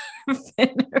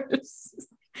 Fenris.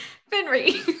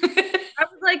 Fenry. I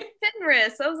was like,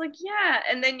 Fenris. I was like, yeah.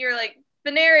 And then you're like,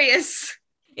 Fenarius.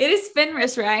 It is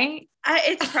Fenris, right?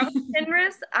 It's probably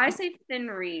Fenris. I say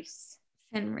Fenris.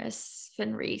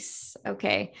 Fenris.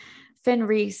 Okay.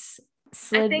 Fenris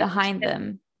slid behind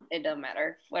them. It don't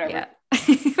matter. Whatever. Yeah.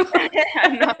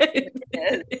 I'm not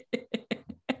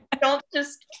Don't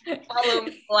just follow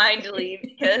me blindly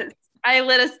because I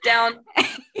let us down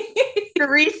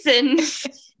for reason,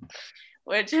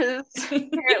 which is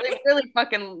apparently really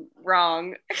fucking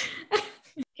wrong.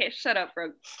 Okay, shut up,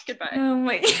 bro. Goodbye. Oh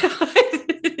my God.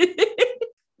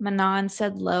 Manon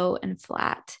said low and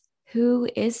flat, who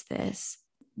is this?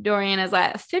 Dorian is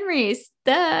like, Fenris,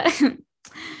 duh.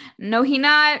 No, he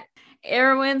not.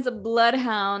 Erwin's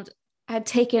bloodhound had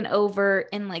taken over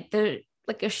in like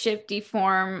a shifty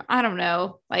form. I don't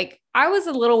know. Like I was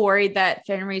a little worried that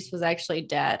Fenris was actually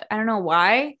dead. I don't know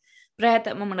why, but I had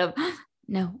that moment of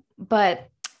no. But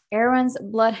Erwin's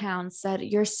bloodhound said,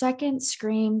 your second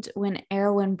screamed when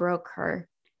Erwin broke her.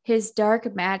 His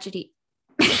dark majesty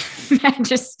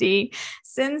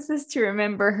sends this to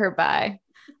remember her by.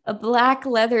 A black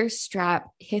leather strap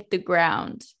hit the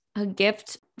ground. A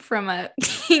gift from a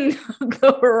king of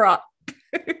the rock.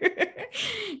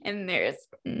 And there's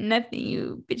nothing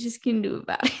you bitches can do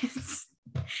about it.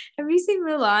 Have you seen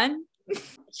Mulan?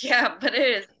 Yeah, but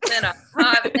it has been a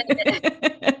hot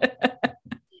minute.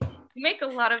 You make a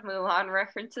lot of Mulan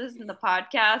references in the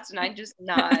podcast, and I just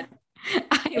nod.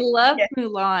 I love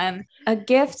Mulan. A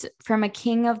gift from a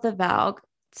king of the Valg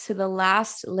to the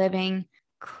last living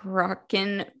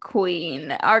Kraken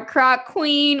queen. Our Croc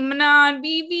queen, Manon,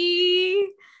 BB.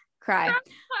 Cry.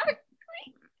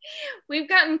 We've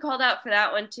gotten called out for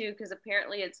that one too, because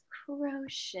apparently it's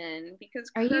Crocian.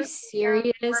 Because are you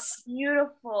serious?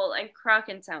 Beautiful, and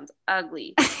Kraken sounds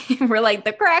ugly. We're like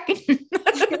the Kraken.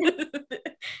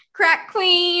 Crack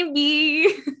queen,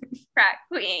 B. Crack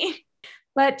queen.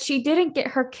 But she didn't get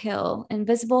her kill.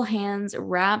 Invisible hands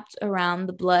wrapped around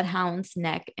the bloodhound's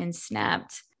neck and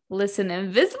snapped. Listen,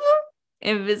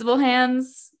 invisible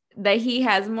hands that he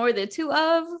has more than two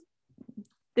of.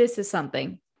 This is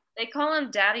something. They call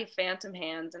him Daddy Phantom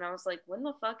Hands, and I was like, when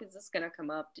the fuck is this gonna come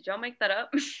up? Did y'all make that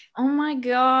up? Oh my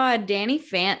God,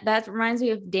 that reminds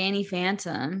me of Danny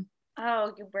Phantom.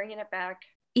 Oh, you're bringing it back.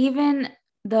 Even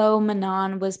though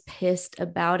Manon was pissed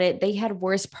about it, they had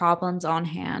worse problems on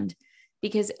hand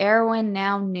because Erwin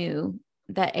now knew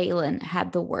that Aelin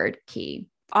had the word key.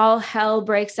 All hell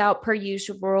breaks out per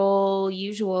usual.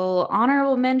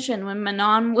 Honorable mention when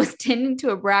Manon was tending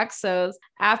to Abraxos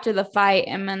after the fight,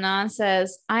 and Manon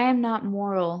says, I am not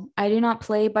moral. I do not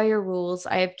play by your rules.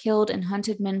 I have killed and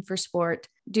hunted men for sport.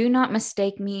 Do not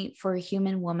mistake me for a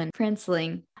human woman.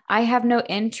 Princeling, I have no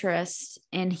interest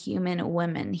in human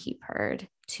women, he purred.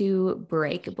 Too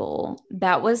breakable.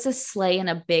 That was a slay and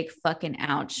a big fucking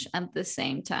ouch at the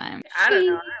same time. I don't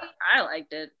know. I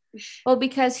liked it. Well,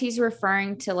 because he's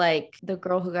referring to like the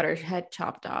girl who got her head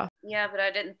chopped off. Yeah, but I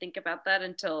didn't think about that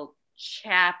until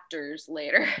chapters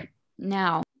later.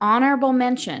 Now, honorable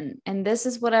mention, and this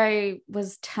is what I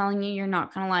was telling you you're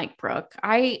not going to like, Brooke.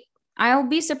 I'll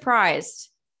be surprised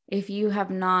if you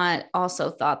have not also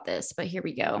thought this, but here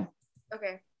we go.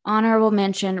 Okay. Honorable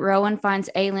mention, Rowan finds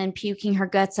Aelin puking her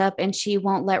guts up and she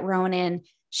won't let Rowan in.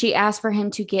 She asked for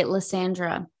him to get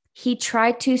Lysandra. He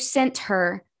tried to scent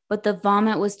her, but the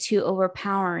vomit was too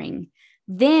overpowering.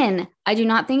 Then, I do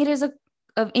not think it is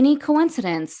of any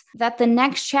coincidence that the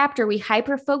next chapter we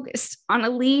hyper-focused on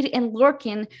Elide and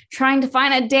Lorcan trying to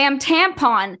find a damn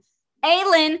tampon.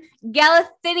 Aelin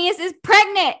Galathinius is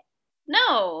pregnant.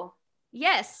 No.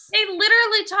 Yes. They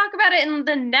literally talk about it in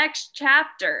the next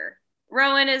chapter.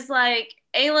 Rowan is like,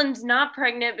 Aelin's not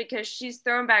pregnant because she's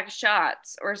throwing back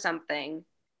shots or something.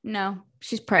 No,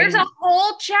 she's pregnant. There's a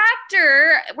whole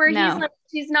chapter where he's like,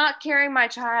 she's not carrying my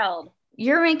child.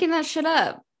 You're making that shit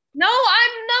up. No,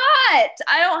 I'm not.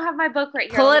 I don't have my book right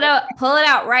here. Pull it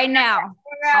out right now.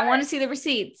 I want to see the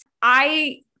receipts.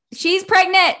 She's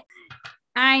pregnant.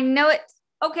 I know it.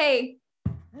 Okay.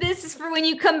 This is for when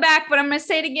you come back, but I'm going to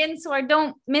say it again so I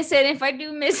don't miss it. If I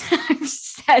do miss it, I've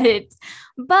said it.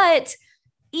 But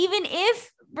even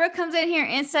if Brooke comes in here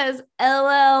and says,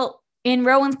 LL, in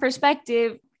Rowan's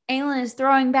perspective, Aelin is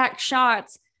throwing back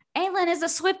shots. Aelin is a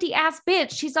swifty ass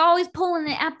bitch. She's always pulling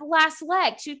it at the last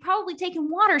leg. She's probably taking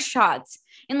water shots.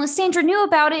 And Lysandra knew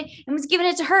about it and was giving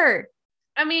it to her.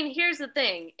 I mean, here's the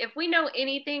thing. If we know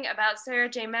anything about Sarah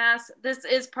J. Maas, this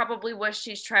is probably what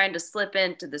she's trying to slip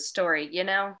into the story, you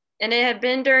know? And it had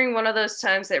been during one of those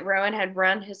times that Rowan had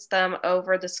run his thumb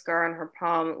over the scar on her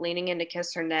palm, leaning in to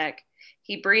kiss her neck.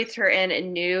 He breathed her in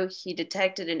and knew he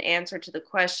detected an answer to the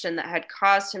question that had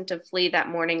caused him to flee that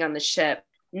morning on the ship.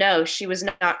 No, she was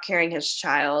not carrying his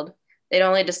child. They'd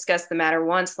only discussed the matter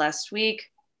once last week,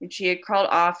 when she had crawled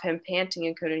off him panting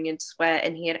and coated in sweat,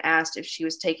 and he had asked if she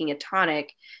was taking a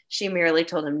tonic. She merely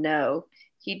told him no.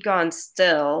 He'd gone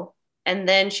still, and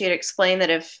then she had explained that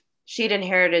if she'd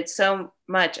inherited so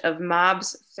much of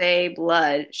Mob's Fae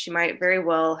blood, she might very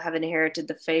well have inherited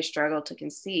the Fae struggle to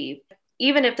conceive.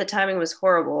 Even if the timing was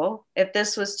horrible, if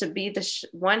this was to be the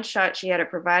one shot she had at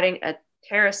providing a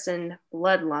Terrasen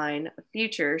bloodline a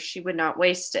future, she would not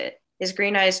waste it. His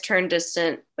green eyes turned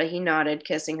distant, but he nodded,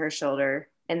 kissing her shoulder,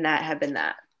 and that had been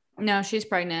that. No, she's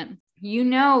pregnant. You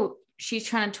know she's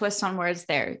trying to twist on words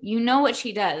there. You know what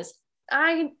she does.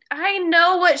 I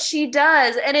know what she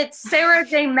does, and it's Sarah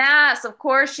J. Maas. Of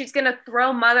course, she's going to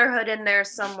throw motherhood in there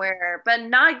somewhere, but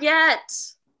not yet.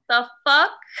 The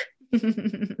fuck?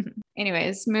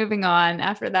 Anyways, moving on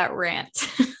after that rant.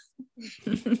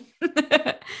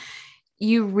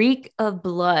 You reek of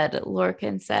blood,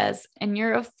 Lorcan says, and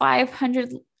you're a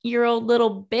 500-year-old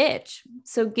little bitch,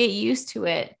 so get used to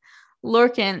it.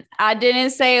 Lorcan, I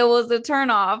didn't say it was a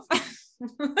turnoff.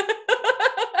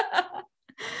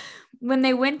 When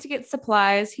they went to get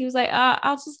supplies, he was like,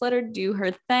 I'll just let her do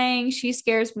her thing. She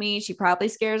scares me. She probably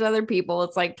scares other people.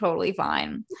 It's like totally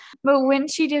fine. But when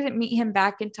she didn't meet him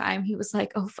back in time, he was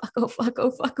like, oh, fuck, oh, fuck, oh,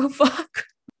 fuck, oh, fuck.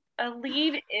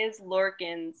 Elide is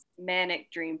Lorcan's manic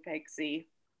dream pixie.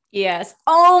 Yes.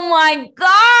 Oh my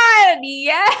God.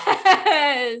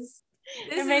 Yes.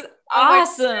 This is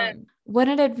awesome. What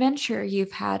an adventure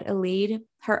you've had, Elide.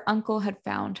 Her uncle had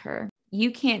found her. You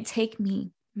can't take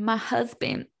me. My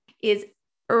husband is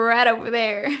right over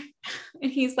there.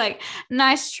 And he's like,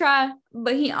 nice try,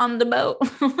 but he on the boat.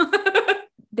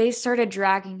 They started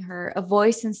dragging her, a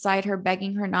voice inside her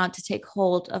begging her not to take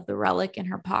hold of the relic in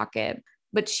her pocket.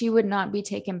 But she would not be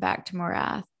taken back to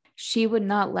Morath. She would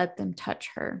not let them touch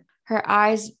her. Her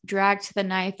eyes dragged to the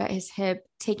knife at his hip,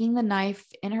 taking the knife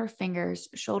in her fingers,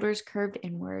 shoulders curved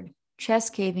inward,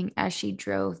 chest caving as she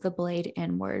drove the blade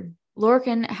inward.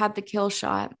 Lorcan had the kill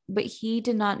shot, but he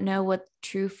did not know what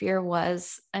true fear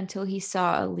was until he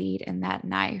saw Elide in that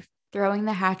knife, throwing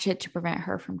the hatchet to prevent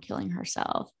her from killing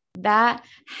herself. That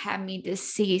had me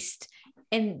deceased.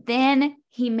 And then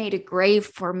he made a grave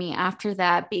for me after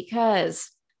that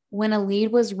because when Alid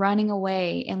was running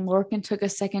away and Lorcan took a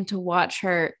second to watch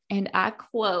her, and I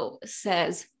quote,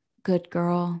 says, "Good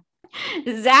girl."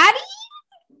 Zaddy?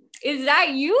 Is that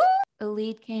you?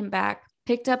 Alid came back,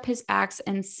 picked up his axe,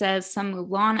 and says some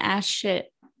Mulan ass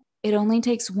shit. "It only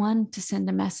takes one to send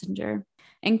a messenger,"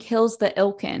 and kills the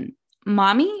Ilkin.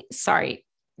 Mommy? Sorry.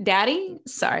 Daddy?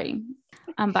 Sorry.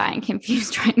 I'm buying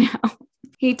confused right now.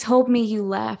 "He told me you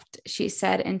left," she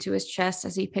said into his chest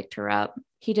as he picked her up.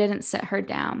 He didn't set her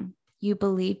down. "You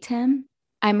believed him?"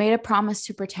 "I made a promise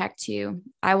to protect you.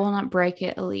 I will not break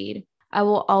it, Alid. I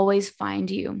will always find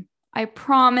you. I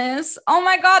promise." Oh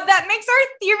my God, that makes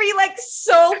our theory like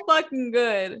so fucking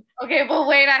good. Okay, but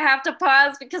wait, I have to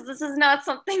pause because this is not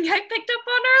something I picked up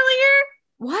on earlier.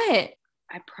 What?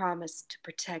 "I promise to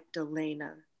protect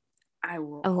Elena. I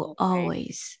will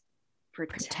always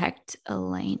protect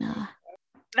Elena."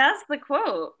 That's the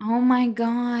quote. Oh my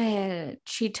God.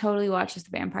 She totally watches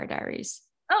the Vampire Diaries.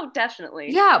 Oh,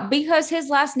 definitely. Yeah, because his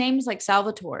last name is like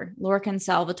Salvatore, Lorcan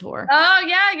Salvatore. Oh,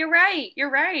 yeah, you're right. You're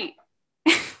right.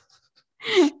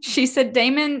 She said,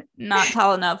 "Damon, not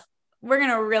tall enough. We're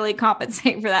going to really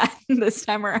compensate for that this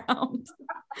time around."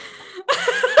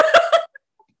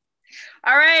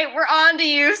 All right, we're on to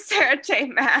you, Sarah J.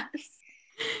 Maas.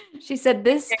 She said,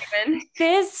 this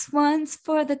one's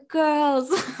for the girls."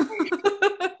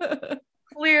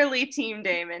 Clearly Team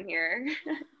Damon here.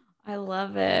 I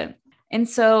love it. And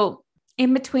so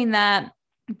in between that,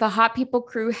 the Hot People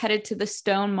crew headed to the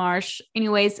Stone Marsh.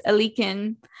 Anyways,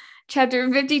 Alikin,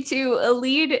 chapter 52,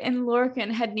 Alid and Lorcan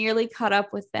had nearly caught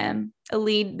up with them.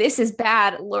 Alid, "This is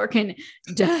bad." Lorcan,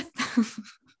 "Death."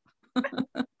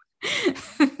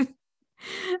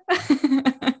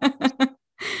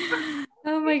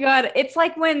 Oh my God. It's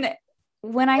like when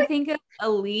I think of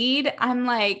Alid, I'm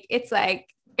like, it's like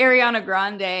Ariana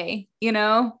Grande, you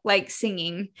know, like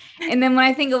singing. And then when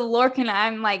I think of Lorcan,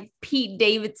 I'm like Pete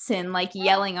Davidson, like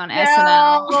yelling on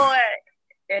SNL.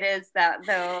 It is that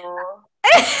though.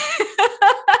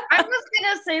 I was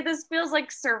gonna say this feels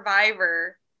like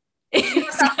Survivor.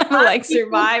 Like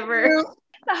Survivor.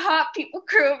 The hot people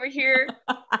crew over here,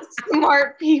 the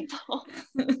smart people,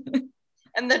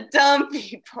 and the dumb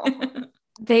people.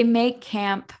 They make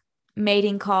camp,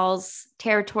 mating calls,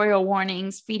 territorial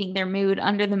warnings, feeding their mood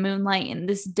under the moonlight in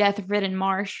this death-ridden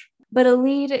marsh. But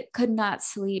Alid could not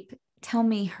sleep. "Tell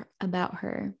me about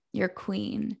her, your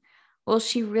queen. Will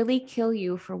she really kill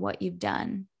you for what you've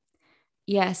done?"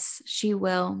 "Yes, she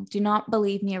will. Do not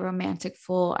believe me a romantic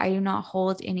fool. I do not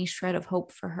hold any shred of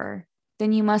hope for her."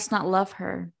 "Then you must not love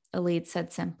her," Alid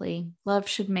said simply. "Love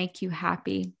should make you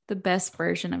happy, the best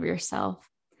version of yourself."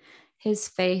 His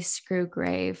face grew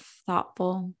grave,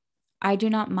 thoughtful. "I do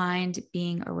not mind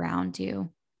being around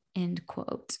you." End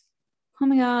quote. Oh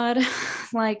my God.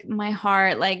 Like my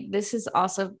heart, like this is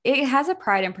also, it has a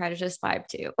Pride and Prejudice vibe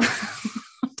too.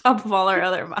 On top of all our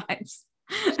other vibes.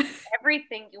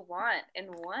 Everything you want in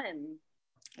one.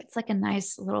 It's like a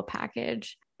nice little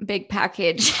package, big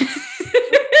package.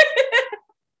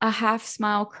 A half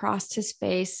smile crossed his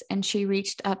face and she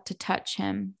reached up to touch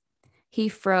him. He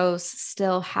froze,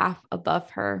 still half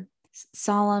above her,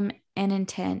 solemn and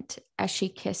intent as she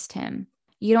kissed him.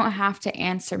 "You don't have to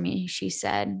answer me," she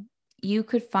said. "You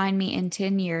could find me in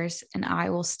 10 years and I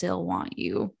will still want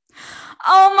you."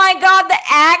 Oh my God, the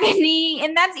agony.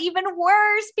 And that's even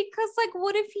worse because, like,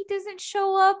 what if he doesn't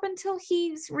show up until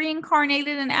he's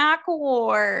reincarnated in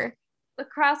Aqualor? The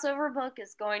crossover book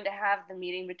is going to have the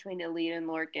meeting between Alid and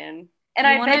Lorcan. And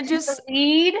I bet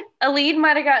Alid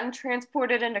might have gotten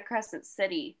transported into Crescent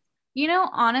City. You know,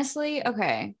 honestly,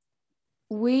 okay,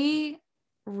 we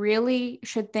really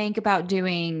should think about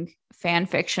doing fan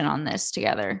fiction on this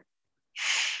together.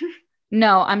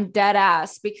 No, I'm dead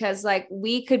ass because like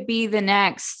we could be the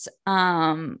next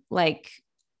like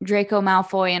Draco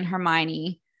Malfoy and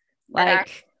Hermione,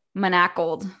 like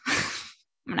manacled.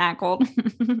 Manacled.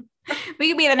 We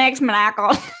could be the next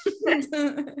manacled.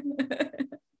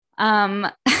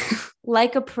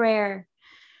 Like a prayer.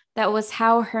 That was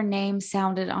how her name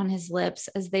sounded on his lips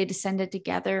as they descended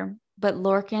together, but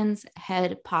Lorcan's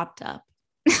head popped up.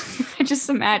 I just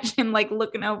imagine him like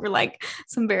looking over like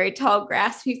some very tall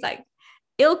grass. He's like,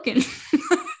 "Ilkin."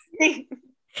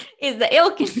 Is the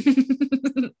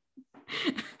Ilkin.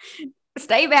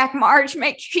 Stay back, Marge.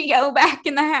 Make sure you go back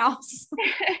in the house.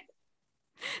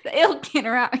 The Ilkin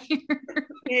are out here.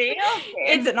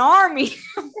 It's an army.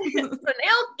 It's an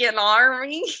Ilkin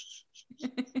army.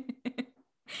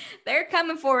 They're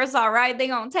coming for us, all right. They're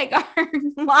gonna take our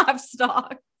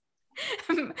livestock.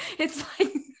 It's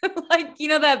like you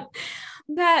know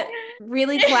that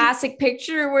really classic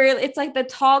picture where it's like the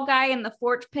tall guy in the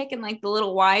forge pick and like the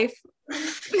little wife.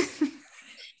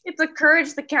 It's a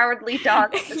Courage the Cowardly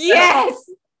Dog. Yes.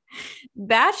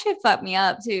 That shit fucked me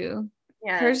up too.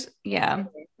 Yeah. Yeah.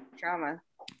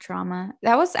 Trauma.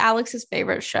 That was Alex's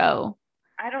favorite show.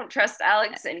 I don't trust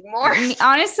Alex anymore.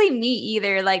 Honestly, me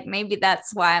either. Like, maybe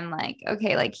that's why I'm like,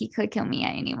 okay, like he could kill me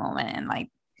at any moment, and like,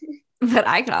 but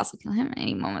I could also kill him at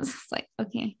any moment. So it's like,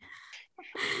 okay.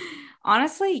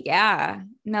 Honestly, yeah.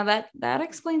 No, that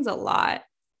explains a lot.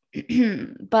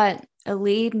 But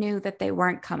Elide knew that they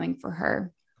weren't coming for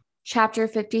her. Chapter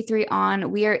 53 on,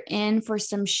 we are in for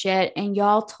some shit, and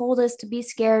y'all told us to be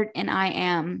scared, and I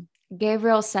am.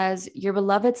 Gabriel says, your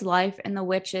beloved's life and the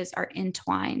witches are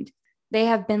entwined. They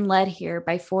have been led here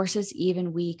by forces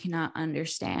even we cannot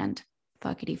understand.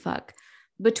 Fuckity fuck.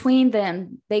 Between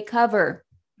them, they cover,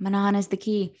 Manon is the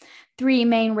key, 3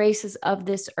 main races of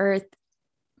this earth,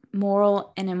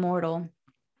 moral and immortal.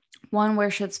 One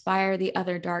worships fire, the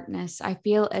other darkness. I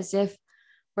feel as if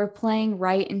we're playing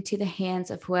right into the hands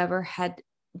of whoever had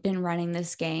been running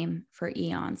this game for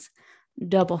eons.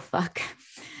 Double fuck.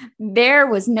 There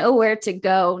was nowhere to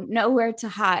go, nowhere to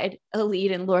hide,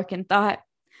 Elide and Lorcan thought.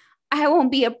 I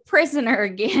won't be a prisoner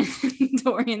again,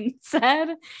 Dorian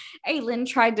said. Aelin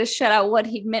tried to shut out what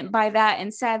he meant by that,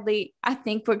 and sadly, I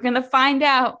think we're going to find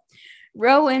out.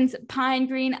 Rowan's pine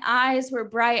green eyes were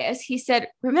bright as he said,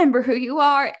 remember who you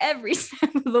are every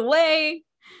step of the way,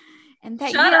 and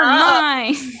that you're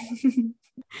mine.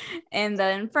 And the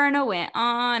inferno went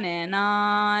on and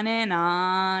on and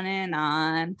on and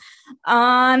on,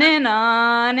 on and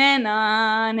on and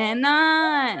on and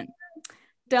on.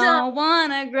 Don't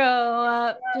want to grow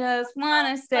up, just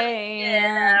want to stay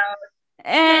in.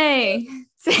 Hey,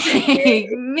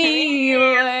 take me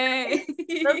away.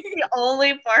 That's the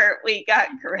only part we got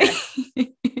correct.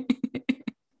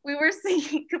 We were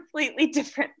singing completely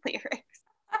different lyrics.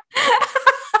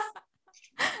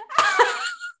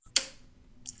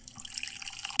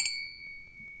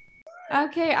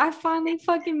 Okay, I finally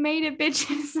fucking made it,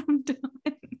 bitches. I'm done.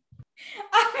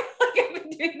 I feel like I've been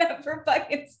doing that for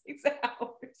fucking 6 hours.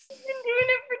 I've been doing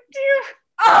it for 2.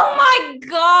 Oh my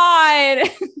God.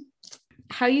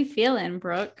 How you feeling,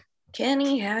 Brooke?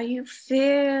 Kenny, how you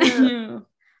feel?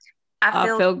 I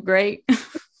feel great.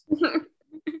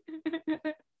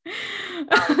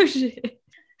 Oh shit.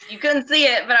 You couldn't see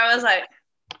it, but I was like,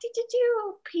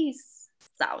 peace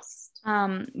sauce.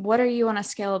 What are you on a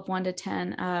scale of 1 to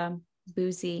 10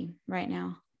 boozy right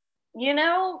now? You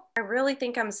know, I really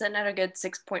think I'm sitting at a good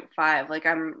 6.5. Like,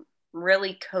 I'm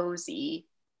really cozy.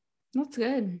 That's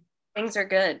good. Things are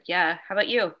good. Yeah. How about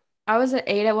you? I was at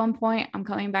 8 at one point. I'm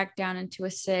coming back down into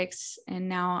a 6, and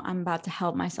now I'm about to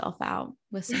help myself out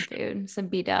with some food. Some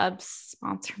B-dubs,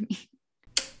 sponsor me.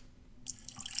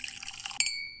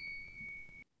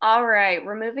 All right,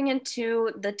 we're moving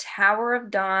into the Tower of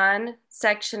Dawn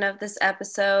section of this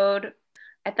episode.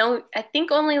 I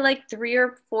think only like 3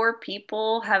 or 4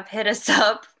 people have hit us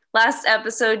up. Last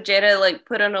episode, Jada like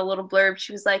put on a little blurb.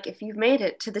 She was like, if you've made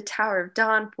it to the Tower of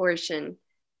Dawn portion,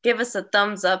 give us a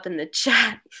thumbs up in the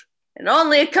chat. And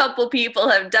only a couple people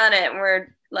have done it. And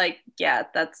we're like, yeah,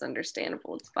 that's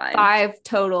understandable. It's fine. 5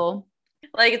 total.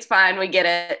 Like, it's fine. We get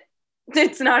it.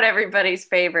 It's not everybody's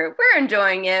favorite. We're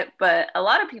enjoying it, but a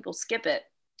lot of people skip it.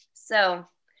 So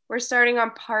we're starting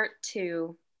on part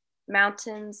 2,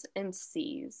 Mountains and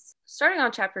Seas. Starting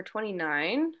on chapter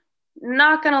 29.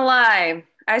 Not gonna lie,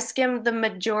 I skimmed the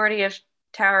majority of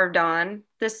Tower of Dawn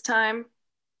this time.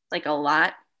 Like, a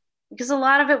lot. Because a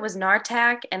lot of it was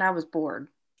Nartak, and I was bored.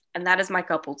 And that is my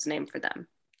couple's name for them.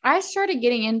 I started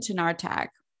getting into Nartak.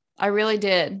 I really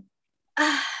did.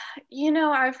 You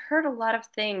know, I've heard a lot of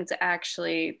things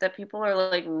actually that people are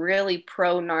like really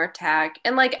pro Nartak,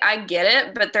 and like I get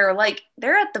it, but they're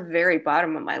at the very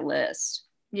bottom of my list.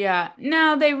 Yeah,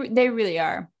 no, they really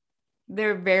are.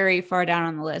 They're very far down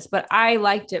on the list, but I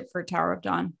liked it for Tower of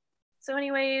Dawn. So,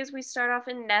 anyways, we start off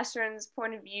in Nesrin's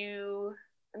point of view,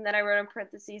 and then I wrote in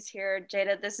parentheses here,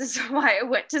 Jada, this is why I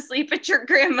went to sleep at your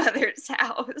grandmother's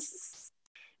house.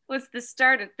 Was the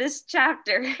start of this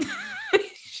chapter.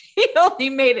 He only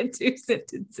made it 2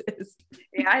 sentences.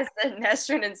 Yeah, I said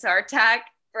Nesrin and Sartak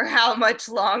for how much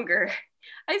longer?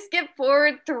 I skipped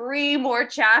forward 3 more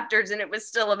chapters and it was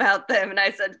still about them. And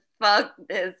I said, fuck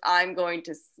this, I'm going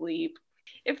to sleep.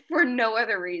 If for no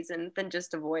other reason than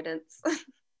just avoidance.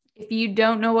 If you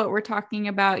don't know what we're talking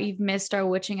about, you've missed our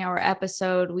Witching Hour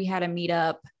episode. We had a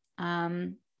meetup,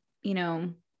 in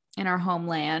our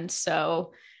homeland.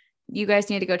 So you guys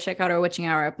need to go check out our Witching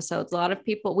Hour episodes. A lot of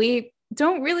people, we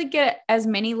don't really get as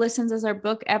many listens as our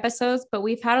book episodes, but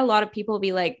we've had a lot of people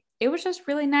be like, it was just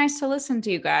really nice to listen to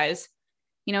you guys,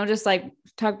 just like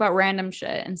talk about random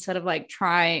shit instead of like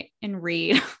try and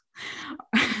read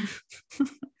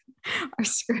our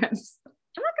scripts.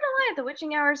 I'm not gonna lie, the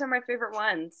witching hours are my favorite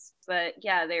ones, but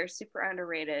yeah, they're super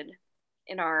underrated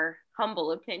in our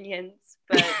humble opinions.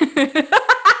 But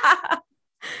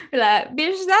like,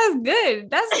 bitch, that's good.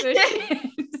 That's good shit.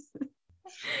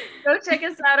 Go check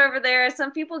us out over there.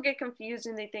 Some people get confused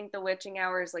and they think the witching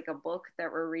hour is like a book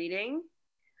that we're reading.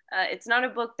 It's not a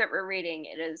book that we're reading.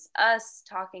 It is us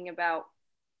talking about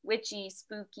witchy,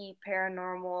 spooky,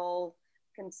 paranormal,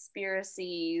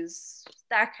 conspiracies,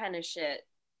 that kind of shit.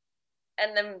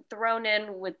 And then thrown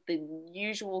in with the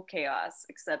usual chaos,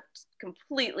 except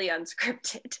completely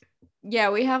unscripted. Yeah,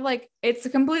 we have like, it's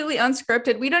completely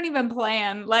unscripted. We don't even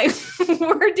plan. Like,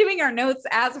 we're doing our notes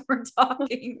as we're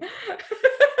talking.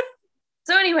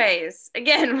 So anyways,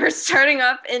 again, we're starting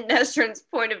off in Nestron's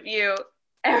point of view.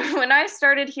 And when I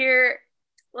started here,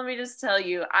 let me just tell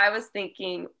you, I was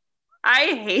thinking, I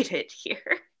hate it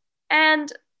here.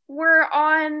 And we're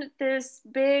on this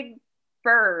big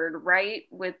bird, right,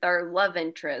 with our love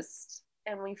interest.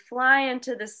 And we fly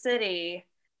into the city.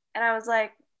 And I was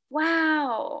like,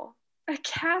 wow, a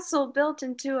castle built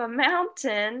into a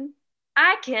mountain.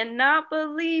 I cannot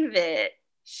believe it.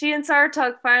 She and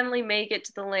Sartok finally make it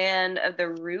to the land of the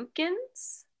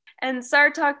Rukins. And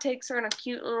Sartok takes her on a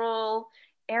cute little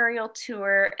aerial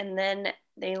tour. And then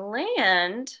they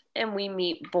land and we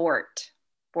meet Bort.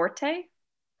 Borte?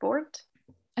 Bort?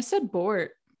 I said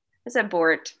Bort. I said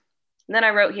Bort. And then I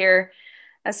wrote here,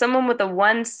 as someone with a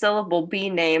one-syllable B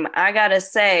name, I gotta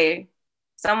say,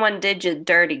 someone did you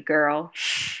dirty, girl.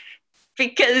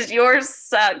 Because yours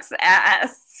sucks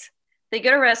ass. They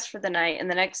go to rest for the night, and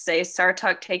the next day,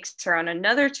 Sartok takes her on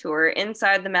another tour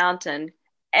inside the mountain.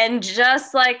 And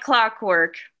just like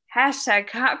clockwork, hashtag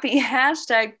copy,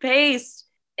 hashtag paste.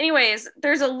 Anyways,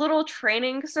 there's a little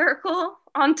training circle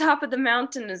on top of the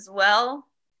mountain as well.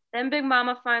 Then Big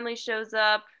Mama finally shows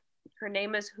up. Her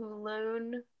name is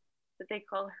Huloon, but they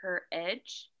call her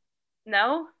Edge.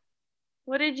 No?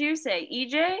 What did you say?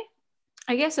 EJ?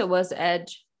 I guess it was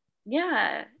Edge.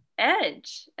 Yeah,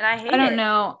 Edge. And I hate it. I don't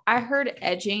know. I heard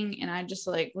edging and I just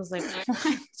like was like,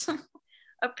 what?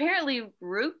 Apparently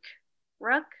Rook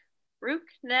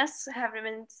nests have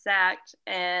been sacked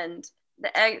and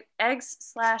the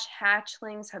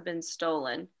eggs/hatchlings have been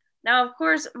stolen. Now, of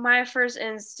course, my first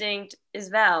instinct is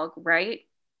Valg, right?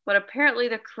 But apparently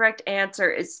the correct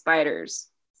answer is spiders.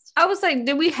 I was like,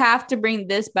 did we have to bring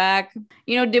this back?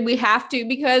 You know, did we have to?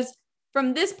 Because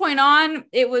from this point on,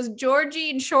 it was Georgie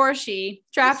and Shorshi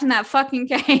trapped in that fucking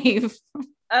cave.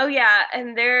 Oh, yeah.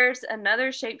 And there's another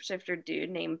shapeshifter dude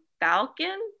named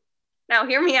Falcon. Now,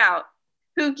 hear me out.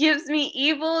 Who gives me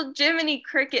evil Jiminy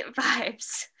Cricket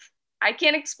vibes. I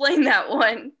can't explain that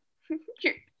one.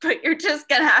 But you're just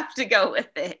going to have to go with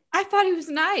it. I thought he was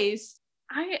nice.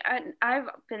 I've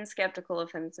been skeptical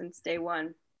of him since day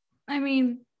one. I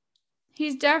mean,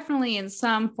 he's definitely in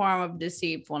some form of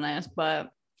deceitfulness,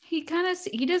 but he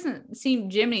doesn't seem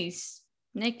Jiminy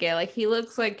Snicket. Like, he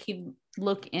looks like he'd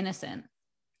look innocent.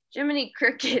 Jiminy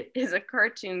Cricket is a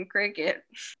cartoon cricket.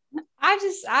 I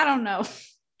don't know.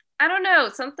 I don't know.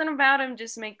 Something about him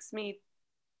just makes me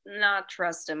not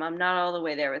trust him. I'm not all the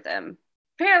way there with him.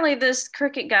 Apparently, this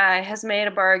cricket guy has made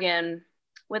a bargain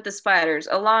with the spiders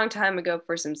a long time ago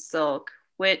for some silk,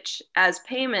 which, as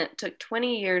payment, took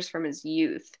 20 years from his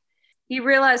youth. He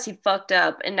realized he fucked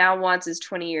up and now wants his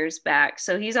 20 years back,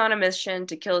 so he's on a mission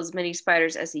to kill as many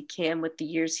spiders as he can with the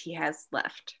years he has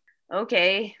left.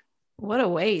 Okay. What a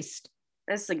waste.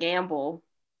 That's a gamble,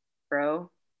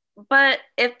 bro. But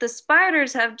if the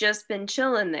spiders have just been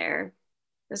chilling there,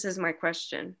 this is my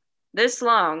question. This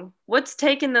long, what's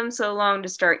taken them so long to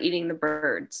start eating the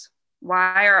birds?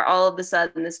 Why are all of a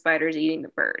sudden the spiders eating the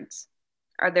birds?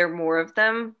 Are there more of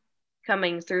them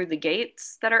coming through the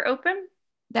gates that are open?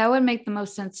 That would make the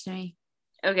most sense to me.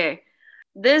 Okay.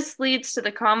 This leads to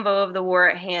the convo of the war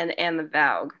at hand and the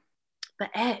Valg.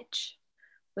 But Edge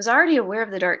was already aware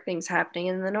of the dark things happening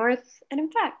in the north, and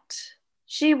in fact,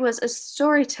 she was a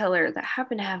storyteller that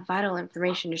happened to have vital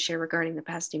information to share regarding the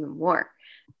past demon war.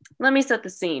 Let me set the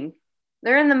scene.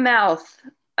 They're in the mouth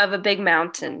of a big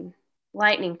mountain.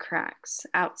 Lightning cracks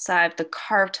outside the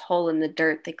carved hole in the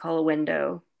dirt they call a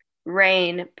window.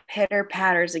 Rain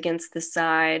pitter-patters against the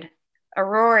side. A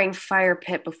roaring fire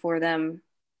pit before them.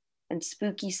 And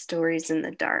spooky stories in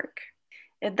the dark.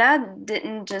 If that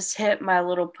didn't just hit my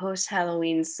little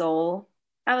post-Halloween soul,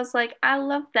 I was like, I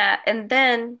love that. And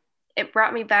then it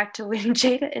brought me back to when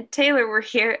Jada and Taylor were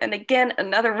here. And again,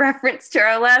 another reference to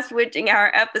our last Witching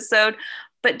Hour episode.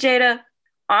 But Jada,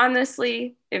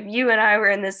 honestly, if you and I were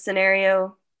in this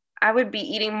scenario, I would be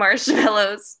eating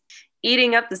marshmallows,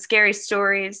 eating up the scary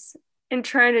stories, and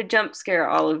trying to jump scare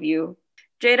all of you.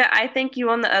 Jada, I think you,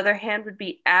 on the other hand, would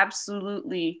be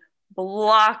absolutely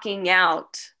blocking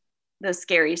out the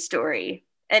scary story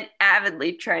and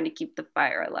avidly trying to keep the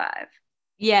fire alive.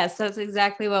 Yes, that's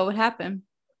exactly what would happen.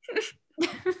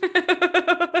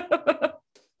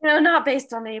 Not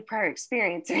based on any prior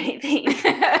experience or anything.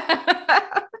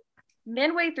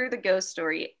 Midway through the ghost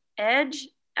story, Edge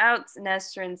outs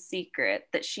Nestrin's secret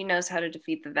that she knows how to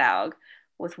defeat the Valg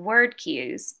with word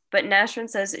cues, but Nestrin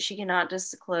says that she cannot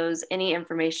disclose any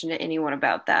information to anyone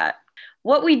about that.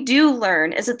 What we do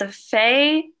learn is that the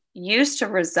Fae used to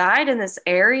reside in this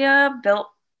area, built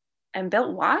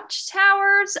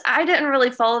watchtowers. I didn't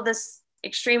really follow this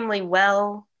extremely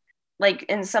well. Like,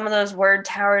 in some of those word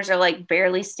towers are like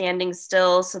barely standing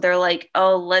still, so they're like,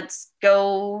 oh, let's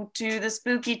go to the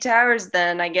spooky towers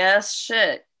then, I guess.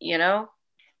 Shit,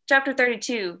 Chapter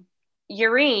 32,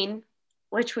 Urine,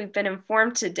 which we've been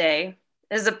informed today,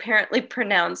 is apparently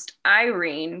pronounced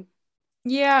Irene.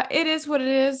 Yeah, it is what it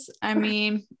is. I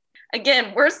mean,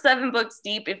 again, we're 7 books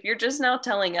deep. If you're just now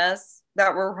telling us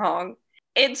that we're wrong,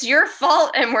 it's your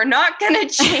fault and we're not going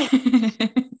to change.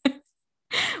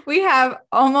 We have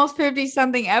almost 50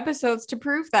 something episodes to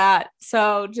prove that.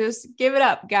 So just give it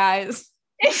up, guys.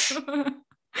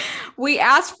 We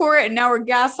asked for it and now we're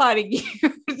gaslighting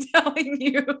you, telling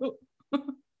you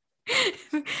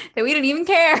that we didn't even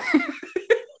care.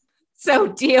 So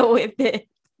deal with it.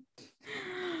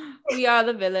 We are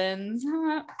the villains.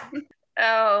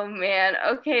 Oh man.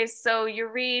 Okay, so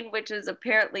Urine, which is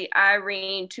apparently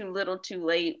Irene, too little too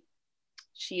late.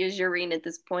 She is Urine at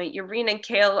this point. Urine and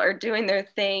Kale are doing their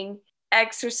thing,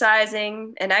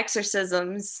 exercising and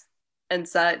exorcisms and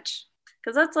such.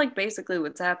 Because that's like basically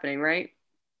what's happening, right?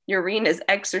 Urine is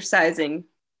exercising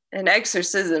and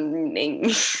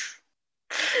exorcisming.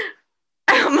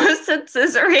 I almost said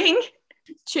scissoring.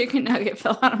 Chicken nugget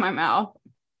fell out of my mouth.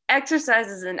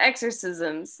 Exercises and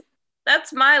exorcisms.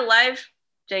 That's my life,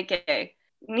 JK.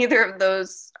 Neither of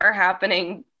those are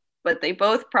happening, but they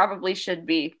both probably should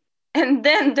be. And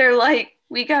then they're like,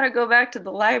 we got to go back to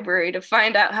the library to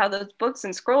find out how those books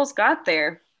and scrolls got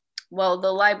there. Well,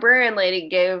 the librarian lady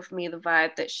gave me the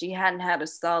vibe that she hadn't had a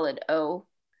solid O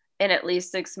in at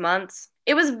least 6 months.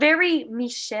 It was very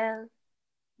Michelle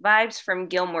vibes from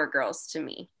Gilmore Girls to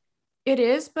me. It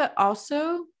is, but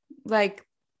also, like,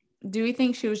 do we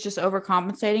think she was just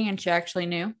overcompensating and she actually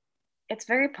knew? It's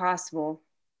very possible.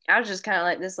 I was just kind of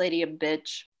like, this lady a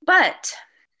bitch. But,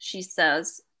 she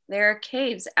says, there are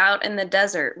caves out in the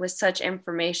desert with such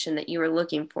information that you were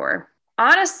looking for.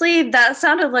 Honestly, that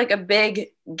sounded like a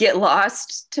big get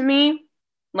lost to me.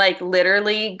 Like,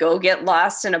 literally go get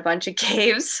lost in a bunch of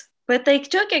caves. But they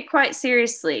took it quite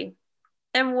seriously.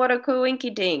 And what a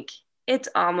coinky dink. It's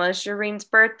almost Shireen's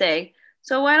birthday.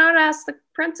 So why not ask the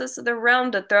princess of the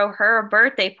realm to throw her a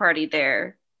birthday party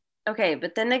there? Okay,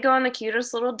 but then they go on the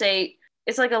cutest little date.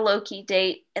 It's like a low-key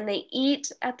date. And they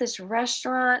eat at this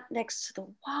restaurant next to the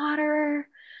water.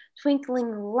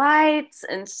 Twinkling lights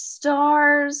and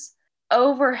stars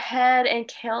overhead. And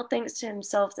Kale thinks to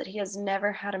himself that he has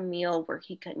never had a meal where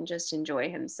he couldn't just enjoy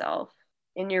himself.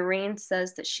 And Urine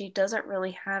says that she doesn't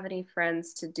really have any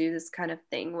friends to do this kind of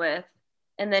thing with.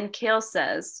 And then Kale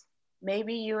says,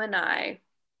 maybe you and I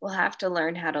will have to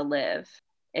learn how to live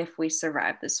if we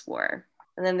survive this war.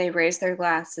 And then they raised their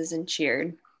glasses and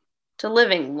cheered. To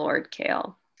living Lord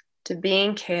Kale. To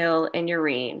being Kale and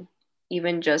Urine,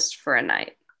 even just for a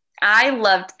night. I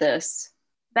loved this.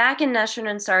 Back in Nestrin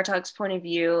and Sartog's point of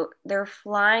view, they're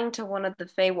flying to one of the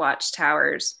Fey Watch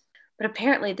towers. But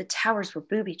apparently the towers were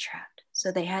booby-trapped,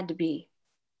 so they had to be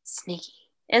sneaky.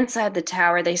 Inside the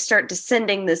tower, they start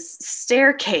descending this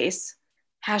staircase,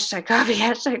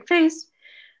 #copy, #paste,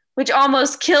 which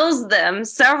almost kills them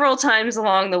several times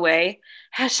along the way,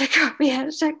 #copy,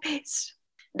 #paste.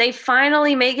 They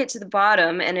finally make it to the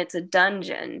bottom, and it's a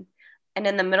dungeon. And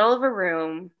in the middle of a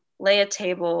room, lay a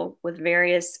table with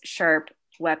various sharp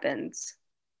weapons.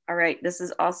 All right, this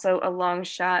is also a long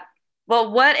shot.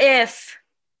 But what if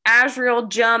Azrael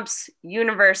jumps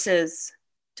universes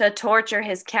to torture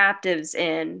his captives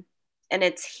in, and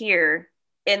it's here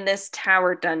in this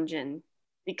tower dungeon?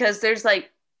 Because there's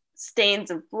like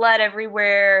stains of blood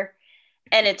everywhere,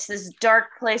 and it's this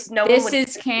dark place. This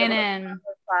is canon.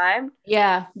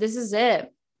 Yeah, this is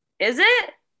it. Is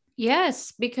it?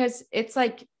 Yes, because it's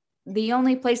like the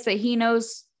only place that he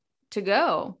knows to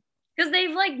go. Because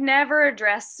they've like never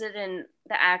addressed it in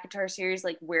the ACOTAR series,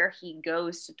 like where he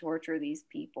goes to torture these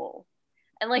people.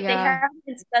 And like they haven't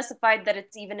specified that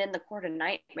it's even in the Court of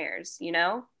Nightmares,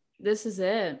 This is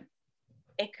it.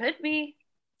 It could be.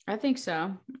 I think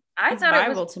so. It's thought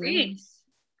Bible it was to me.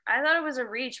 I thought it was a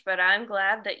reach, but I'm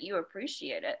glad that you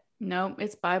appreciate it. No,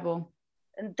 it's Bible.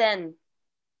 And then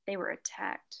they were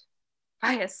attacked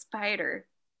by a spider.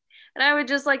 And I would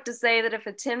just like to say that if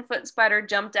a 10-foot spider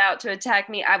jumped out to attack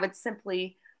me, I would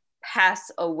simply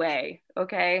pass away,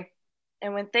 okay?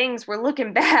 And when things were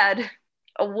looking bad,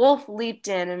 a wolf leaped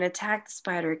in and attacked the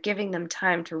spider, giving them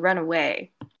time to run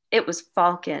away. It was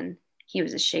Falcon. He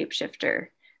was a shapeshifter.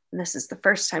 And this is the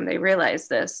first time they realized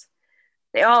this.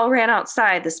 They all ran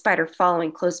outside, the spider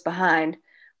following close behind,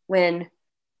 when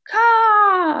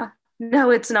Ka!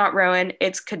 No, it's not Rowan,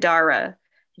 it's Kadara.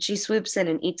 She swoops in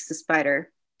and eats the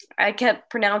spider. I kept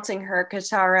pronouncing her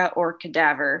Katara or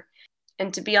Cadaver.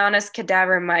 And to be honest,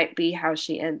 Cadaver might be how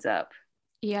she ends up.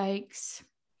 Yikes.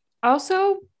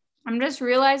 Also, I'm just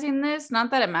realizing this,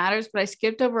 not that it matters, but I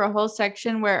skipped over a whole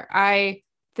section where I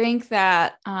think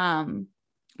that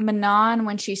Manon,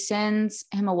 when she sends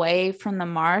him away from the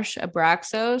marsh,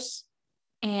 Abraxos,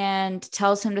 and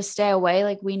tells him to stay away,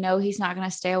 like we know he's not going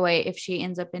to stay away if she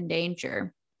ends up in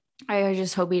danger. I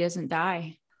just hope he doesn't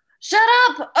die. Shut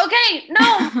up! Okay,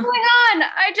 no, what's going on?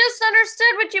 I just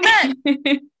understood what you meant.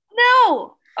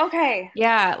 No! Okay.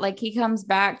 Yeah, like he comes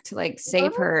back to like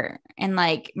save her, and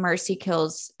like Mercy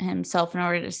kills himself in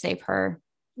order to save her.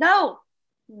 No,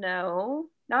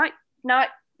 not,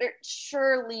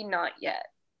 surely not yet.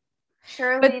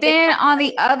 Surely. But then on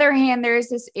the other hand, there's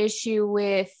this issue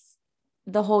with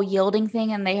the whole yielding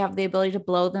thing, and they have the ability to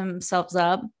blow themselves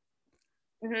up.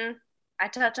 Mm-hmm. I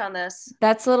touch on this.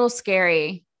 That's a little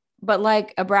scary, but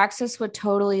like Abraxas would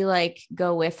totally like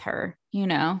go with her, you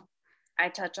know? I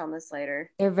touch on this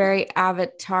later. They're very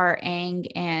Avatar, Aang,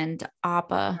 and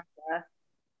Appa.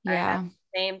 Yeah. I have the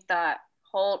same thought.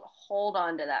 Hold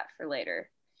on to that for later.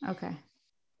 Okay.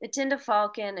 They tend to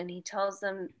Falcon, and he tells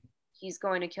them he's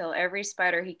going to kill every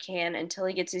spider he can until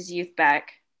he gets his youth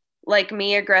back. Like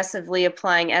me aggressively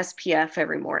applying SPF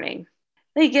every morning.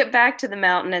 They get back to the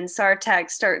mountain, and Sartak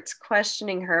starts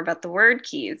questioning her about the word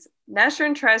keys.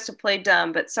 Nashrin tries to play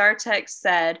dumb, but Sartak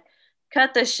said,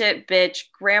 "Cut the shit, bitch.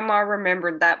 Grandma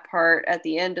remembered that part at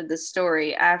the end of the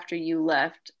story after you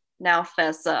left. Now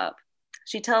fess up."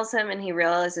 She tells him, and he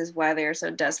realizes why they are so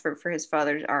desperate for his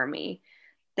father's army.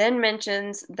 Then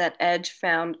mentions that Edge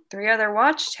found 3 other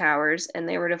watchtowers, and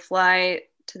they were to fly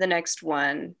to the next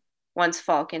one once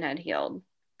Falcon had healed.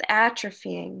 The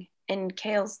atrophying in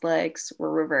Kale's legs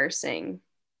were reversing.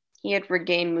 He had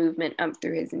regained movement up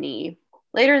through his knee.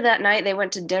 Later that night, they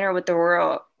went to dinner with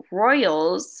the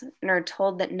Royals and are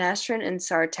told that Nashrin and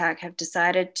Sartak have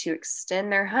decided to extend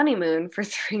their honeymoon for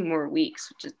 3 more weeks,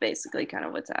 which is basically kind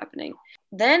of what's happening.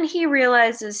 Then he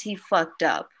realizes he fucked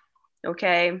up,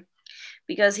 okay?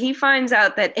 Because he finds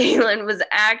out that Aelin was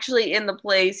actually in the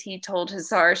place he told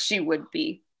Hazar she would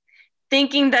be,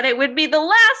 thinking that it would be the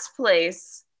last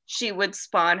place she would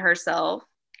spawn herself.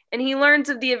 And he learns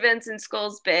of the events in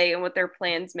Skulls Bay and what their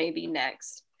plans may be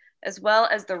next, as well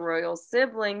as the royal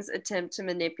siblings' attempt to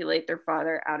manipulate their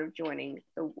father out of joining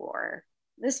the war.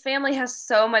 This family has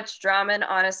so much drama, and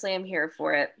honestly, I'm here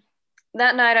for it.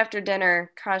 That night after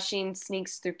dinner, Kashin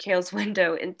sneaks through Kale's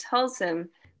window and tells him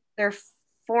their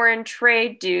foreign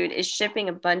trade dude is shipping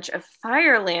a bunch of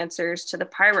fire lancers to the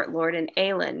pirate lord in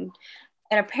Aelin.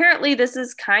 And apparently this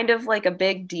is kind of like a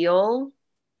big deal.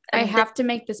 I have to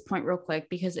make this point real quick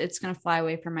because it's going to fly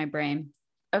away from my brain.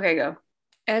 Okay, go.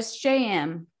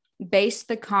 SJM based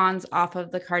the cons off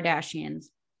of the Kardashians.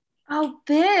 Oh,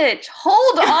 bitch.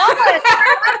 Hold on. We're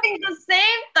having the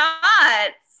same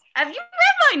thoughts. Have you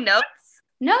read my notes?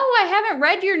 No, I haven't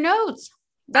read your notes.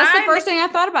 That's the first thing I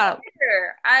thought about.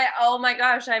 Oh my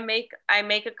gosh, I make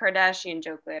a Kardashian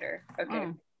joke later. Okay.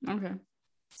 Oh, okay.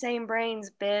 Same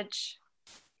brains, bitch.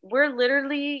 We're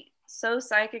literally so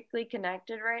psychically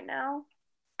connected right now.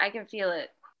 I can feel it.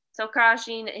 So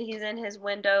Kashin, he's in his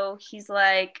window. He's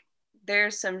like,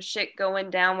 there's some shit going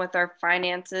down with our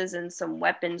finances and some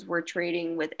weapons we're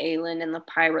trading with Aelin and the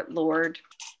Pirate Lord,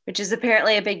 which is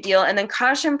apparently a big deal. And then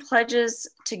Kashin pledges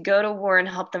to go to war and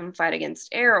help them fight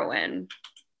against Erwin.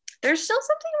 There's still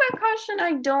something about Kashin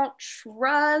I don't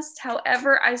trust.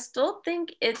 However, I still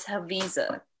think it's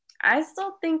Haviza. I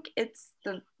still think it's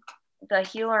the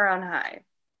healer on high.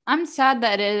 I'm sad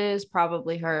that it is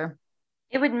probably her.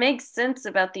 It would make sense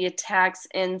about the attacks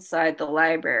inside the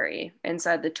library,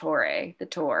 inside the Tor.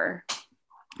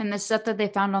 And the stuff that they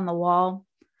found on the wall.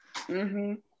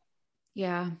 Mm-hmm.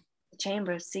 Yeah. The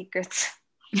Chamber of Secrets.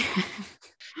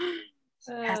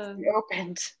 Has to be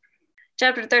opened.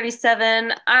 Chapter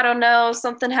 37. I don't know.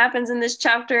 Something happens in this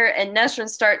chapter and Neshrin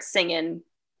starts singing.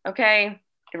 Okay?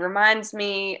 It reminds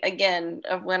me, again,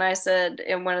 of when I said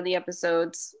in one of the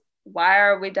episodes, why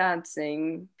are we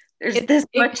dancing?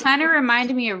 It kind of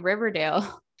reminded me of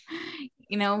Riverdale.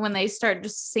 you know, when they start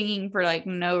just singing for like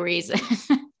no reason.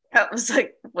 That was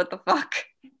like, what the fuck?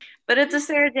 But it's a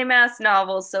Sarah J. Maas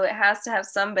novel, so it has to have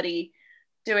somebody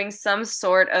doing some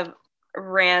sort of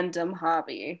random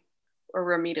hobby or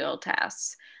remedial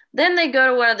tasks. Then they go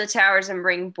to one of the towers and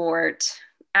bring Bort.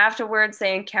 Afterwards,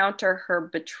 they encounter her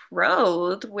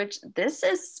betrothed, which this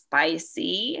is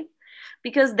spicy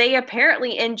because they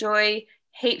apparently enjoy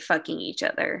hate fucking each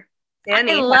other. I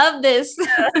love this.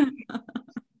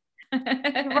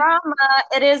 Drama.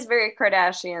 It is very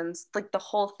Kardashians, like the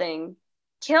whole thing.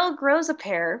 Kale grows a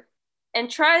pair and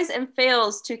tries and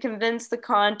fails to convince the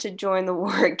Khan to join the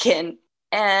war again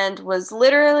and was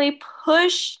literally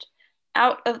pushed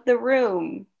out of the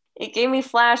room. It gave me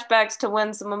flashbacks to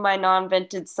when some of my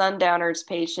non-vented Sundowners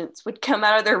patients would come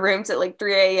out of their rooms at like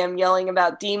 3 a.m. yelling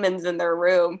about demons in their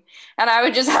room. And I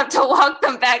would just have to walk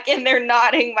them back in there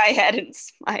nodding my head and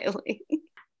smiling.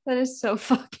 That is so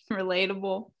fucking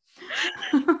relatable.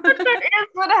 But that is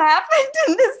what happened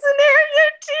in this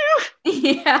scenario too.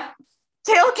 Yeah.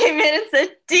 Kale came in and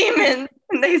said, demons.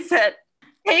 And they said,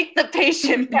 take the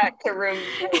patient back to room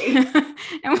 3.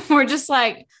 And we're just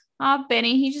like, oh,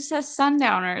 Benny, he just has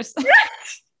sundowners.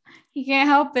 He can't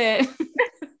help it.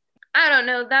 I don't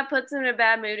know. That puts him in a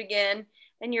bad mood again.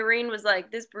 And Urine was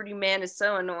like, this broody man is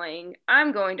so annoying.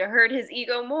 I'm going to hurt his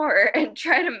ego more and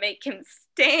try to make him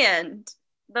stand.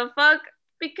 The fuck?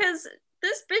 Because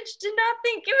this bitch did not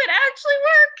think it would actually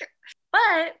work.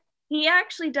 But he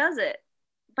actually does it.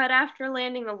 But after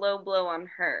landing a low blow on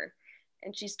her,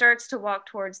 and she starts to walk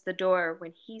towards the door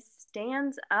when he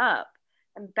stands up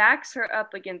and backs her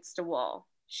up against a wall.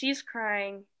 She's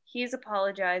crying, he's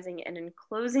apologizing, and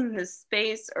enclosing the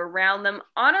space around them.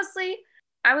 Honestly,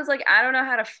 I was like, I don't know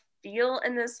how to feel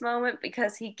in this moment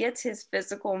because he gets his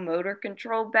physical motor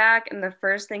control back, and the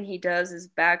first thing he does is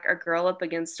back a girl up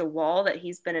against a wall that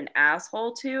he's been an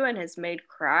asshole to and has made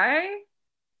cry.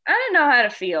 I didn't know how to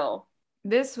feel.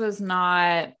 This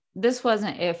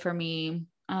wasn't it for me.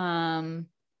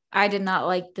 I did not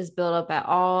like this build up at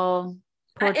all.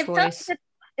 Poor choice.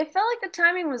 It felt like the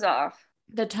timing was off.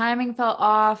 The timing felt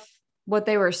off. What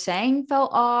they were saying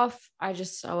felt off. I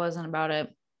wasn't about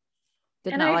it.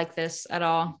 Did not like this at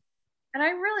all. And I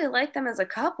really like them as a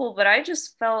couple, but I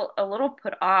just felt a little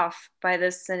put off by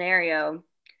this scenario.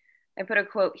 I put a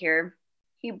quote here.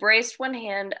 He braced one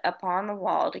hand upon the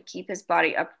wall to keep his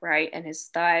body upright and his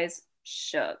thighs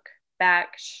shook,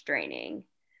 back straining.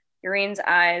 Urine's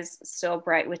eyes still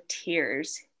bright with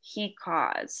tears he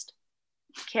caused.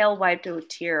 Kale wiped a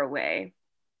tear away,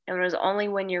 and it was only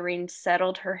when Urine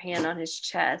settled her hand on his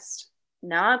chest,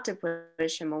 not to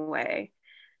push him away,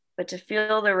 but to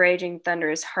feel the raging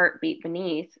thunderous heartbeat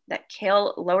beneath, that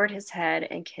Kale lowered his head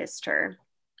and kissed her.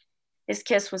 His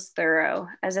kiss was thorough,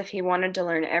 as if he wanted to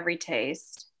learn every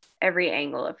taste, every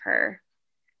angle of her.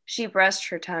 She brushed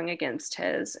her tongue against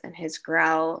his, and his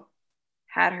growl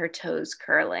had her toes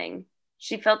curling.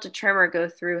 She felt a tremor go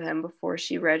through him before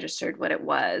she registered what it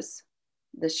was.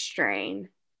 The strain.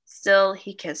 Still,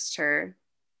 he kissed her,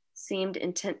 seemed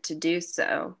intent to do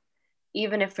so,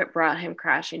 even if it brought him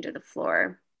crashing to the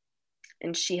floor.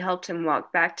 And she helped him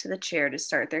walk back to the chair to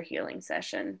start their healing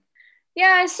session.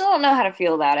 Yeah, I still don't know how to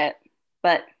feel about it,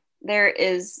 but there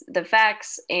is the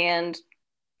facts and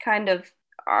kind of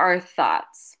our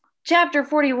thoughts. Chapter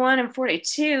 41 and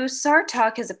 42,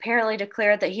 Sartok has apparently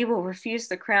declared that he will refuse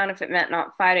the crown if it meant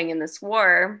not fighting in this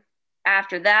war.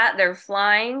 After that, they're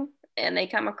flying, and they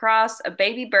come across a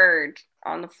baby bird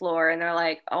on the floor, and they're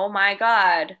like, oh my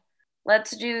god,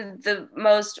 let's do the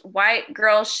most white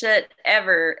girl shit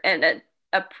ever, and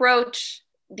approach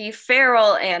the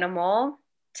feral animal,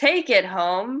 take it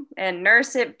home, and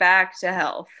nurse it back to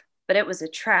health. But it was a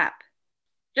trap.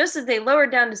 Just as they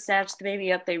lowered down to snatch the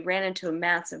baby up, they ran into a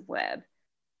massive web.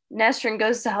 Nestrin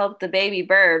goes to help the baby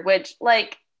bird, which,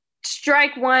 like,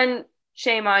 strike one,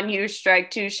 shame on you. Strike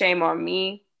two, shame on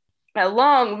me. A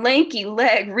long, lanky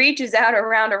leg reaches out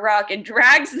around a rock and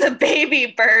drags the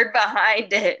baby bird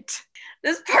behind it.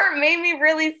 This part made me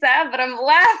really sad, but I'm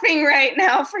laughing right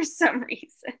now for some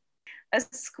reason. A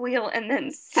squeal and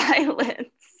then silence.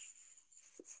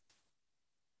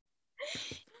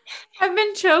 I've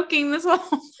been choking this whole.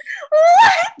 What?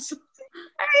 It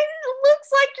looks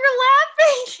like you're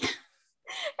laughing.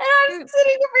 And I'm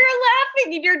sitting over here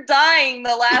laughing and you're dying.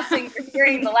 The last thing you're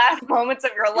hearing, the last moments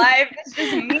of your life, is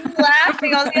just me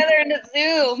laughing on the other end of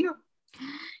Zoom.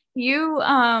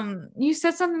 You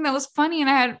said something that was funny and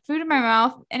I had food in my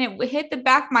mouth and it hit the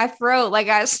back of my throat like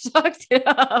I sucked it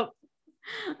up.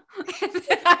 And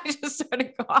then I just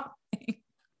started coughing.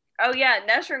 Oh yeah,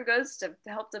 Nestrin goes to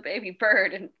help the baby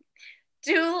bird and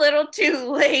too little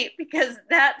too late because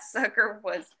that sucker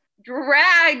was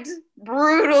dragged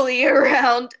brutally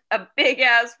around a big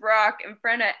ass rock in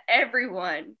front of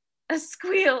everyone. A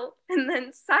squeal and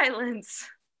then silence.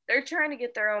 They're trying to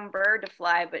get their own bird to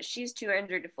fly, but she's too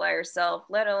injured to fly herself,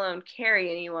 let alone carry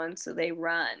anyone, so they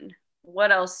run.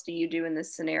 What else do you do in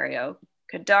this scenario?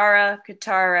 Kadara,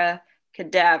 Katara,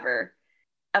 Cadaver.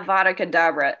 Avada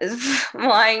Kedavra is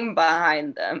flying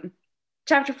behind them.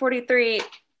 Chapter 43.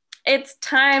 It's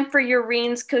time for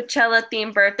Yureen's Coachella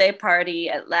themed birthday party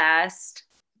at last.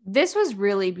 This was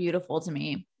really beautiful to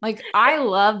me. Like, I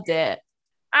loved it.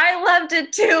 I loved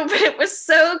it too, but it was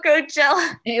so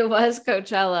Coachella. It was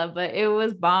Coachella, but it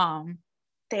was bomb.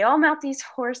 They all mount these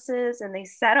horses and they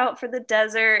set out for the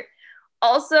desert.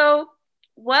 Also,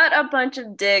 what a bunch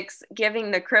of dicks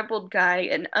giving the crippled guy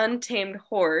an untamed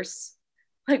horse.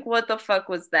 Like, what the fuck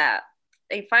was that?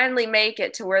 They finally make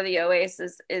it to where the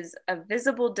oasis is a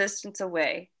visible distance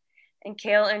away, and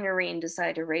Kale and Noreen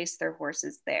decide to race their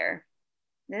horses there.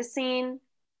 This scene,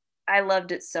 I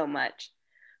loved it so much.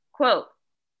 Quote,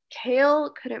 Kale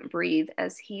couldn't breathe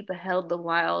as he beheld the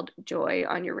wild joy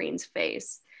on Yureen's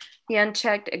face, the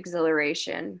unchecked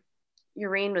exhilaration.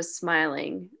 Yureen was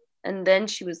smiling, and then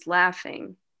she was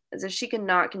laughing, as if she could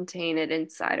not contain it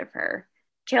inside of her.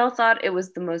 Kale thought it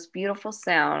was the most beautiful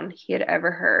sound he had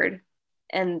ever heard,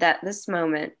 and that this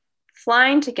moment,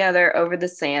 flying together over the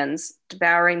sands,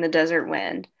 devouring the desert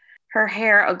wind, her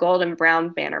hair a golden brown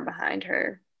banner behind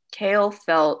her, Kale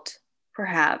felt,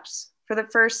 perhaps, for the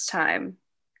first time,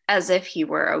 as if he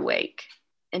were awake,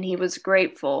 and he was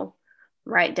grateful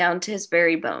right down to his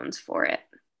very bones for it.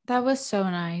 That was so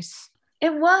nice.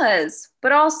 It was,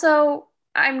 but also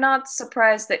I'm not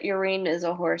surprised that Yureen is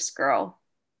a horse girl.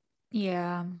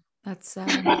 Yeah, that's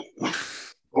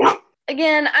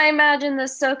Again, I imagine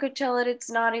this so Coachella, it's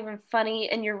not even funny,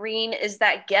 and Yureen is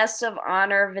that guest of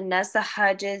honor, Vanessa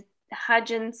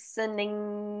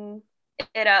Hudgensoning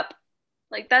it up.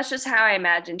 Like, that's just how I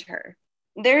imagined her.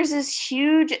 There's this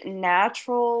huge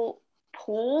natural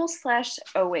pool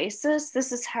 / oasis.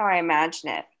 This is how I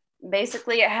imagine it.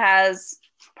 Basically, it has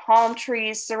palm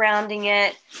trees surrounding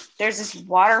it. There's this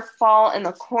waterfall in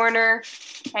the corner.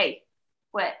 Hey,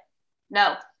 what?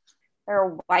 No. There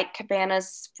are white cabanas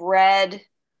spread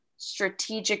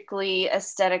strategically,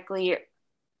 aesthetically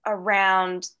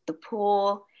around the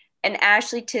pool. And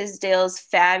Ashley Tisdale's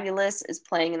Fabulous is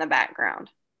playing in the background.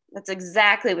 That's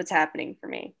exactly what's happening for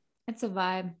me. It's a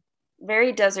vibe.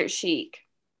 Very desert chic.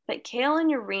 But Kale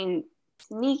and Yureen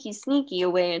sneaky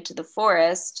away into the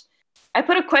forest. I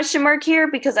put a question mark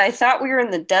here because I thought we were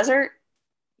in the desert.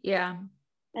 Yeah.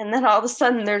 And then all of a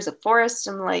sudden there's a forest.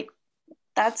 I'm like,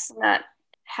 that's not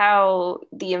how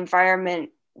the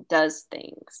environment does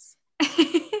things.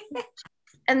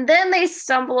 And then they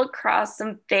stumble across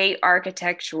some fake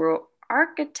architectural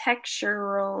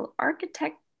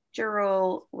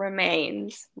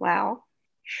remains. Wow.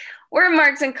 Word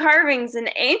marks and carvings and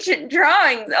ancient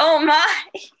drawings. Oh my.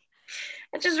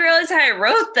 I just realized how I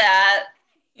wrote that.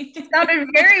 It sounded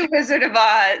very Wizard of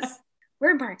Oz.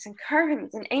 Word marks and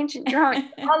carvings and ancient drawings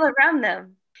all around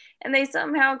them. And they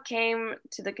somehow came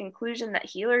to the conclusion that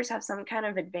healers have some kind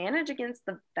of advantage against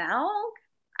the Valg.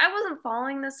 I wasn't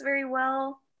following this very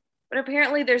well, but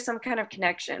apparently there's some kind of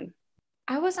connection.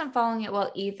 I wasn't following it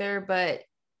well either, but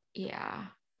yeah,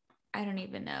 I don't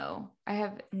even know. I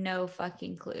have no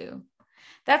fucking clue.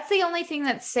 That's the only thing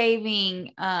that's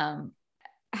saving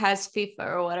has FIFA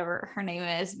or whatever her name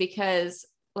is, because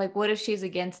like, what if she's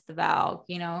against the Valg,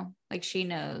 you know? Like, she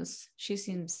knows. She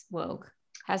seems woke,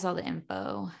 has all the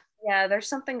info. Yeah, there's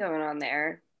something going on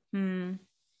there. My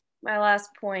last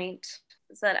point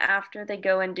is that after they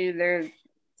go and do their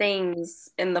things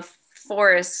in the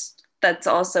forest that's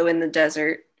also in the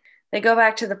desert, they go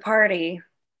back to the party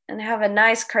and have a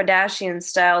nice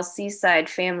Kardashian-style seaside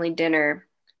family dinner.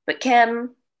 But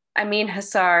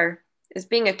Hassar, is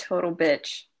being a total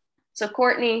bitch. So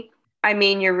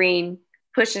Yureen,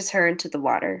 pushes her into the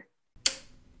water.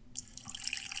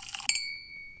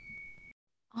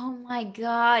 Oh my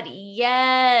God,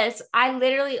 yes. I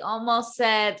literally almost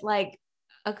said like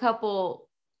a couple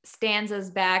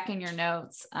stanzas back in your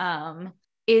notes.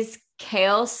 Is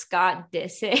Kale Scott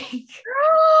dissing?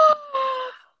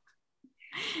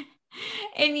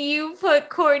 And you put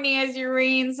Courtney as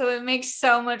Yureen, so it makes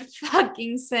so much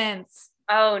fucking sense.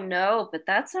 Oh no, but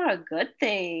that's not a good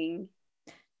thing.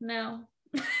 No.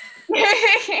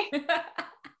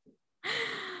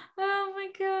 Oh my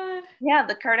God. Yeah,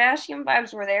 the Kardashian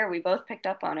vibes were there. We both picked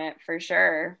up on it for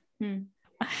sure. Kenny,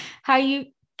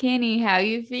 how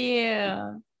you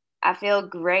feel? I feel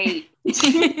great.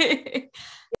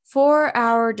 For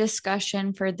our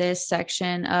discussion for this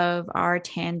section of our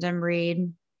tandem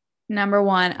read, Number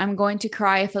one, I'm going to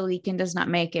cry if Alikin does not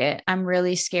make it. I'm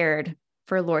really scared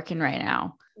for Lorcan right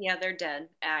now. Yeah, they're dead.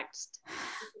 Axed.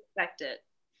 Expect it.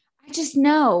 I just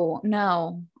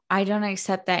no, I don't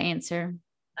accept that answer.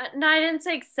 No, I didn't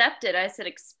say accept it. I said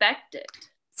expect it.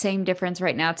 Same difference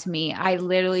right now to me. I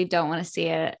literally don't want to see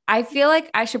it. I feel like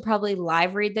I should probably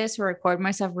live read this or record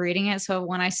myself reading it. So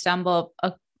when I stumble,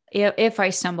 if I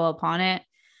stumble upon it,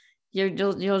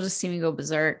 you'll just see me go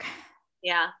berserk.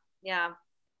 Yeah,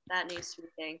 that needs to be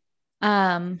a thing.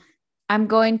 I'm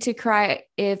going to cry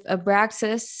if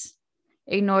Abraxas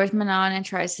ignores Manon and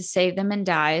tries to save them and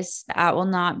dies. That will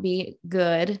not be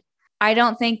good. I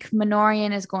don't think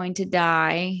Minorian is going to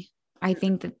die. I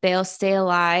think that they'll stay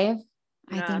alive.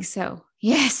 I think so.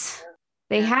 Yes.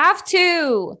 They have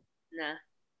to. Nah.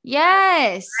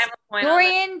 Yes.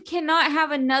 Dorian cannot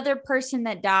have another person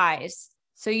that dies.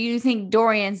 So you think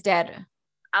Dorian's dead?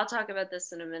 I'll talk about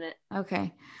this in a minute.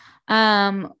 Okay.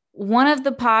 One of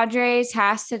the Padres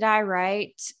has to die,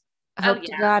 right? I hope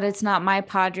to God it's not my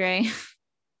Padre.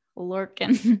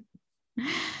 Lorcan.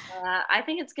 I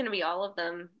think it's going to be all of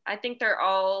them. I think they're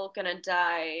all going to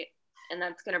die, and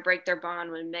that's going to break their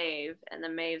bond with Maeve, and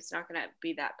then Maeve's not going to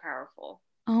be that powerful.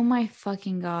 Oh my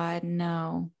fucking God,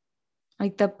 no.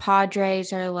 Like the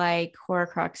Padres are like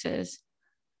Horcruxes.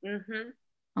 Mm-hmm.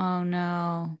 Oh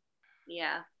no.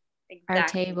 Yeah,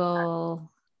 exactly. Our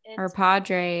table, our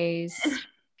Padres,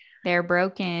 they're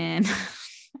broken.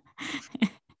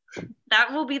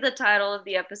 That will be the title of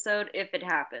the episode if it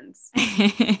happens.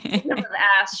 With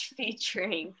Ash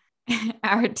featuring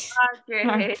our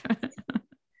Padres.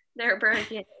 They're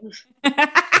broken.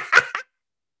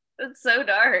 It's so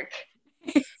dark.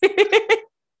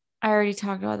 I already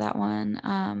talked about that one.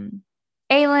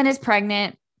 Aelin is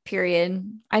pregnant,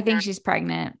 period. I think she's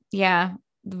pregnant. Yeah.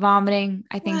 The vomiting,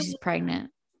 I think she's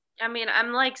pregnant. I mean,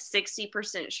 I'm like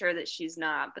 60% sure that she's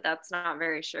not, but that's not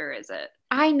very sure, is it?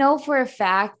 I know for a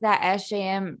fact that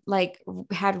SJM like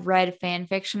had read fan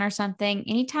fiction or something.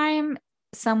 Anytime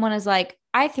someone is like,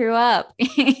 I threw up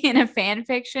in a fan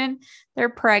fiction, they're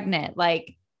pregnant,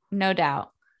 like no doubt.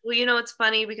 Well, you know, it's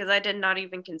funny because I did not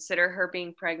even consider her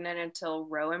being pregnant until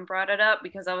Rowan brought it up,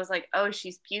 because I was like, oh,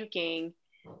 she's puking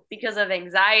because of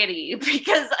anxiety,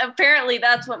 because apparently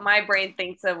that's what my brain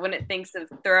thinks of when it thinks of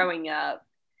throwing up,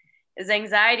 is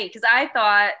anxiety. Because I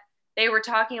thought they were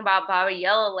talking about Baba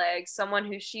Yellowlegs, someone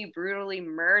who she brutally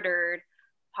murdered,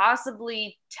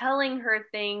 possibly telling her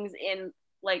things in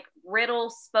like riddle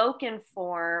spoken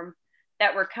form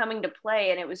that were coming to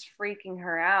play, and it was freaking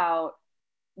her out.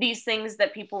 These things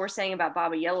that people were saying about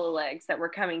Baba Yellowlegs that were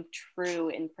coming true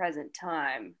in present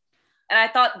time. And I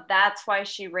thought that's why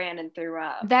she ran and threw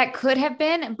up. That could have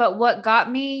been, but what got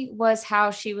me was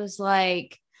how she was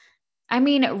like, I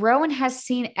mean, Rowan has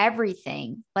seen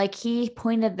everything. Like he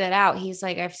pointed that out. He's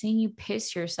like, I've seen you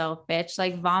piss yourself, bitch.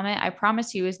 Like vomit, I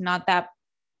promise you is not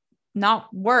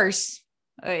worse.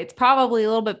 It's probably a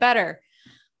little bit better.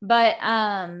 But,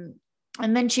 and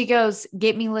then she goes,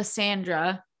 get me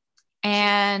Lysandra.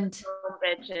 And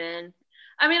bitchin'.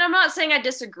 I mean, I'm not saying I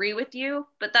disagree with you,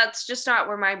 but that's just not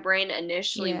where my brain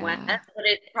initially went. But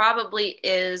it probably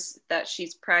is that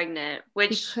she's pregnant,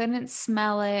 which we couldn't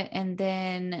smell it. And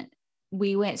then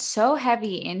we went so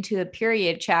heavy into the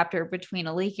period chapter between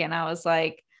Alika, and I was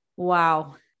like,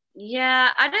 wow. Yeah,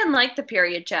 I didn't like the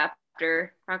period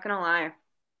chapter. Not gonna lie.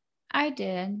 I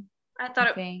did. I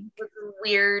thought it was a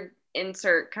weird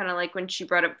insert, kind of like when she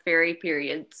brought up fairy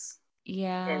periods.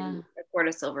 Yeah. In A Court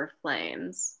of Silver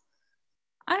Flames.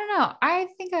 I don't know. I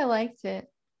think I liked it.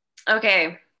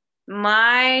 Okay.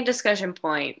 My discussion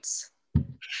points.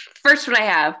 First one I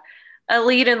have,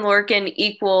 Elite and Lorcan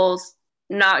equals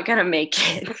not gonna make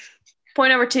it.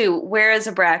 Point number 2, where is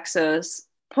Abraxos?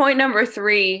 Point number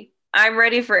 3, I'm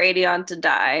ready for Aedion to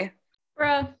die.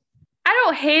 Bruh. I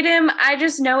don't hate him. I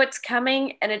just know it's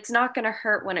coming and it's not gonna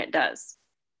hurt when it does.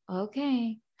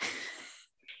 Okay.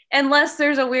 Unless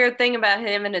there's a weird thing about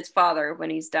him and his father when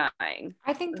he's dying.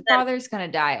 I think the father's going to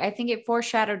die. I think it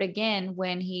foreshadowed again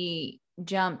when he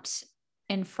jumped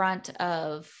in front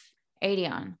of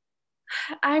Aedion.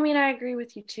 I mean, I agree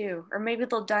with you too. Or maybe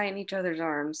they'll die in each other's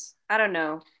arms. I don't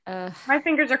know. My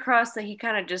fingers are crossed that he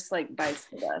kind of just like bites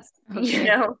the dust. Okay. You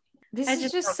know? This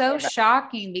is just so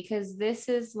shocking because this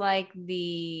is like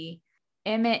the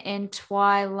Emmett in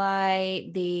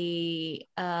Twilight, the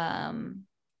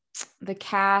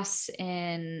Cass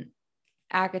in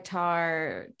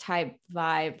Akatar type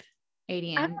vibe.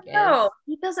 Aedion. I don't know.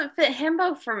 He doesn't fit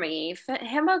Himbo for me.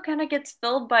 Himbo kind of gets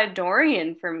filled by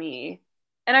Dorian for me.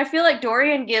 And I feel like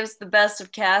Dorian gives the best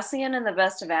of Cassian and the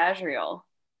best of Azriel.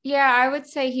 Yeah, I would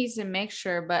say he's a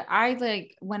mixture, but I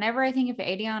like whenever I think of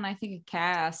Aedion, I think of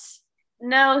Cass.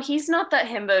 No, he's not that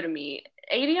himbo to me.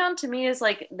 Aedion to me is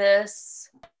like this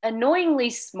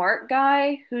annoyingly smart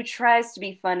guy who tries to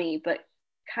be funny, but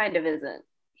kind of isn't.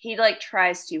 He like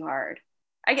tries too hard.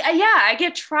 I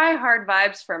get try hard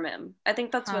vibes from him. I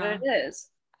think that's what it is.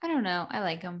 I don't know. I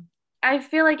like him. I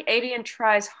feel like Aedion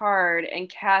tries hard and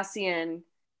Cassian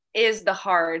is the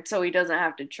hard, so he doesn't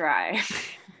have to try.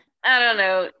 I don't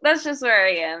know. That's just where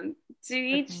I am. To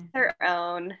each their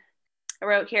own. I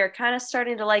wrote here, kind of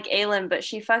starting to like Aelin, but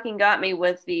she fucking got me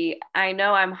with the I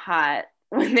know I'm hot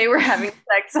when they were having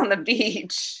sex on the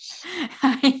beach.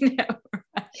 I know,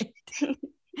 right?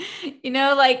 You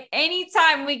know, like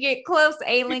anytime we get close,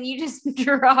 Aelin, you just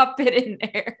drop it in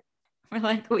there. We're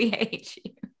like, we hate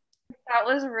you. That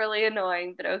was really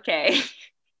annoying, but okay.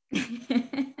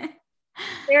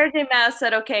 Sarah J. Maas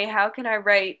said, okay, how can I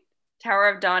write Tower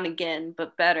of Dawn again,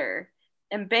 but better?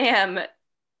 And bam,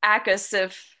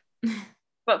 Akasif.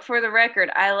 But for the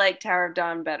record, I like Tower of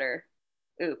Dawn better.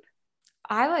 Oop.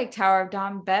 I like Tower of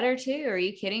Dawn better too. Are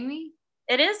you kidding me?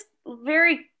 It is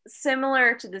very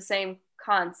similar to the same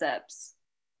concepts.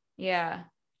 Yeah.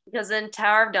 Because in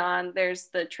Tower of Dawn, there's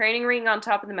the training ring on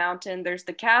top of the mountain, there's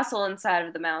the castle inside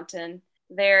of the mountain,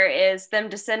 there is them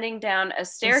descending down a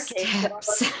staircase that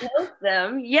almost kills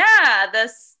them. Yeah, the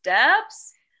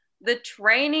steps, the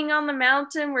training on the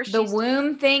mountain where the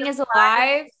womb thing is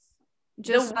alive.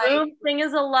 Just the womb thing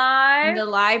is alive. The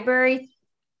library.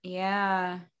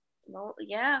 Yeah. Well,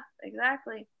 yeah,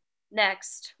 exactly.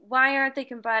 Next, why aren't they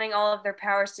combining all of their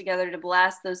powers together to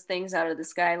blast those things out of the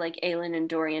sky like Aelin and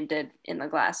Dorian did in the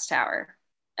Glass Tower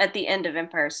at the end of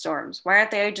Empire Storms? Why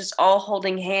aren't they just all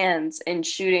holding hands and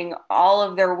shooting all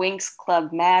of their Winx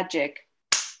Club magic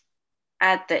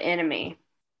at the enemy?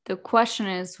 The question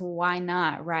is, why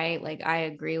not, right? Like, I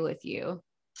agree with you.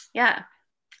 Yeah.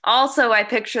 Also, I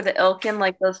picture the Ilkin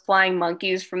like those flying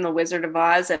monkeys from The Wizard of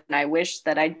Oz, and I wish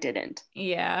that I didn't.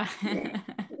 Yeah.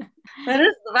 That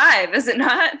is the vibe, is it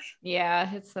not?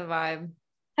 Yeah, it's the vibe.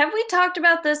 Have we talked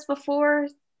about this before?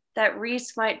 That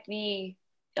Rhys might be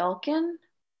Ilkin?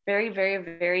 Very, very,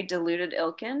 very diluted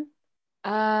Ilkin?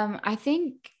 I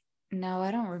think, no,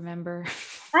 I don't remember.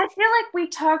 I feel like we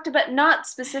talked about, not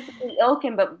specifically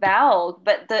Ilkin, but Val,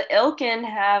 but the Ilkin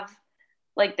have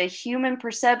like the human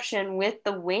perception with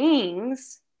the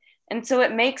wings. And so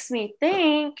it makes me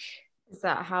think, is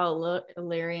that how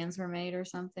Illyrians were made or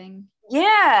something?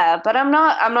 Yeah, but I'm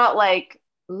not like,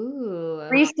 ooh,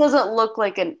 Rhys doesn't look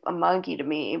like a monkey to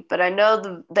me, but I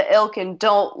know the Ilkin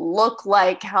don't look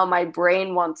like how my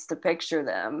brain wants to picture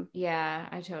them. Yeah,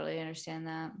 I totally understand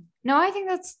that. No, I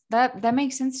think that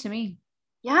makes sense to me.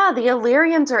 Yeah, the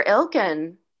Illyrians are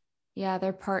Ilkin. Yeah,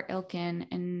 they're part Ilkin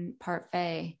and part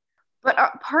Fae.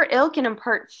 But part Ilkin and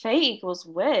part Fae equals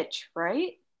witch,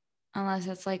 right? Unless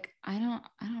it's like, I don't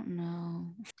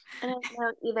know. I don't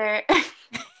know either.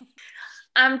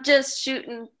 I'm just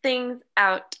shooting things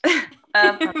out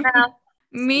of my mouth.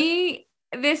 Me,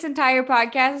 this entire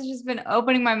podcast has just been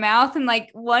opening my mouth and like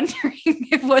wondering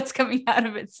if what's coming out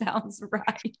of it sounds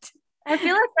right. I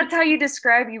feel like that's how you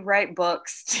describe you write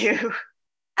books too.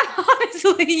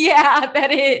 Honestly, yeah,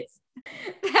 that is.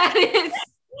 That is.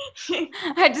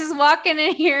 I just walk in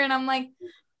here and I'm like,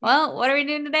 well, what are we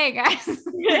doing today, guys?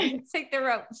 Let's take the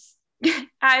ropes.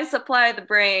 I supply the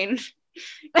brain.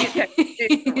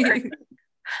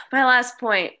 My last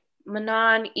point,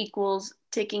 Manon equals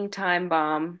ticking time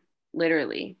bomb,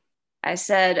 literally. I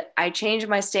said, I changed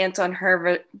my stance on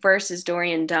her versus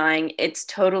Dorian dying. It's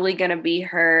totally going to be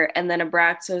her. And then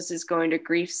Abraxos is going to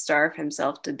grief starve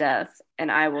himself to death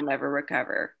and I will never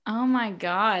recover. Oh my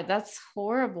God, that's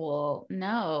horrible.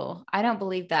 No, I don't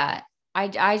believe that.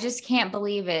 I just can't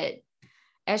believe it.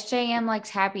 SJM likes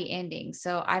happy endings.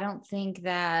 So I don't think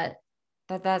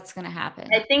that's going to happen.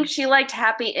 I think she liked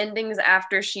happy endings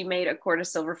after she made A Court of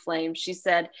Silver Flame. She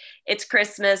said, it's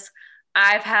Christmas.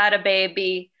 I've had a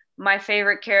baby. My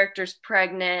favorite character's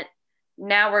pregnant.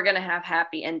 Now we're going to have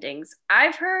happy endings.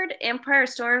 I've heard Empire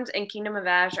Storms and Kingdom of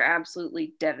Ash are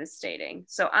absolutely devastating.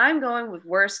 So I'm going with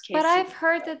worst case. But I've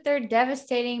heard that they're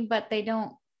devastating, but they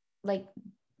don't, like,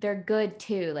 they're good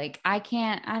too. Like, I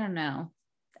don't know.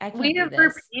 We have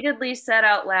repeatedly said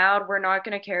out loud, we're not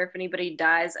going to care if anybody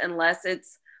dies unless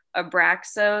it's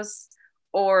Abraxos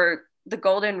or the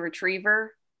Golden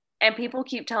Retriever. And people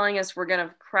keep telling us we're going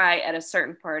to cry at a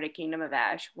certain part of Kingdom of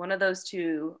Ash. One of those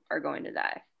two are going to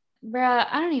die. Bruh,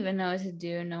 I don't even know what to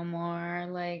do no more.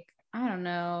 Like, I don't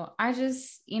know. I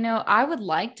just, I would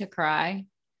like to cry.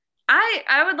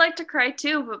 I would like to cry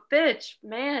too, but bitch,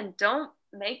 man, don't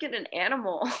make it an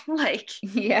animal. Like,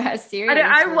 yeah, seriously.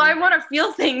 I want to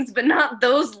feel things, but not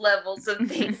those levels of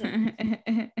things.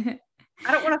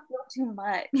 I don't want to feel too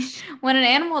much. When an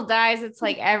animal dies, it's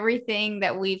like everything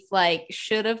that we've like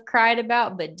should have cried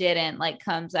about but didn't like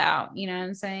comes out. You know what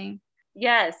I'm saying?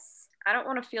 Yes. I don't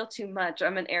want to feel too much.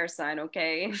 I'm an air sign,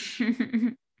 okay?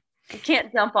 You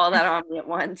can't dump all that on me at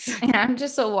once. And I'm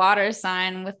just a water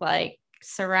sign with like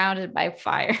surrounded by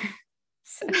fire.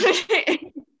 So.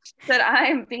 That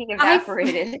I'm being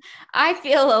evaporated. I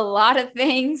feel a lot of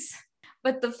things,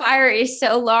 but the fire is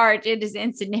so large, it is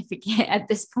insignificant at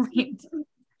this point.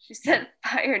 She said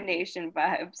Fire Nation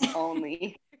vibes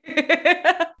only.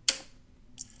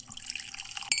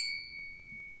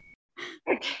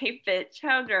 Okay, bitch,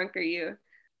 how drunk are you?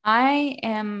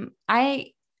 I'm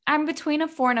between a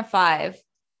 4 and a 5.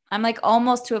 I'm like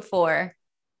almost to a 4.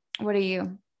 What are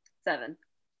you? 7.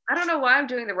 I don't know why I'm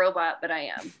doing the robot, but I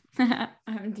am.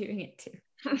 I'm doing it too.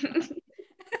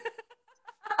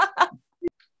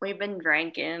 We've been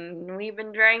drinking.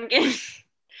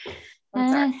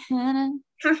 I'm sorry.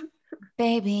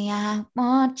 Baby, I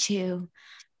want you.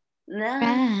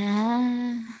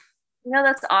 No.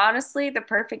 That's honestly the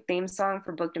perfect theme song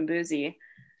for Booked and Boozy.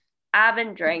 I've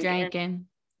been drinking.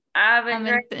 I've been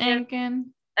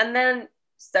drinking. And then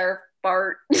Surf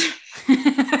Bart.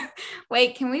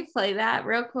 Wait, can we play that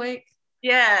real quick?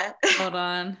 Yeah. Hold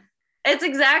on. It's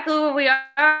exactly what we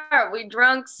are. We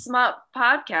drunk smut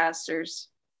podcasters.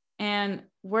 And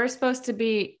we're supposed to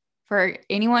be, for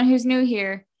anyone who's new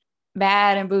here,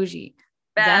 bad and bougie.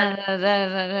 Bad. Da, da, da,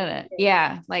 da, da, da.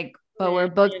 Yeah, like, but we're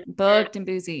booked and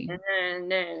boozy.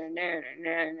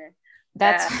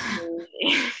 That's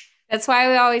why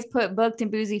we always put booked and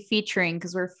boozy featuring,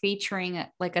 because we're featuring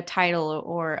like a title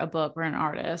or a book or an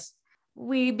artist.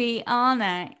 We be on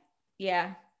that.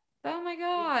 Yeah. Oh my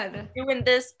God. Doing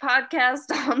this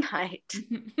podcast all night.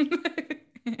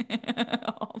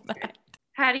 All night.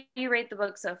 How do you rate the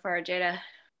book so far, Jada?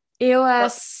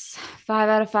 EOS 5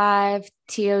 out of 5.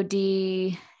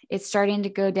 TOD. It's starting to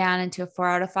go down into a 4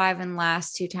 out of 5. And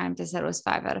last 2 times I said it was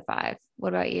 5 out of 5.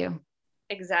 What about you?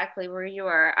 Exactly where you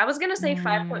are. I was going to say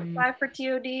 5.5 for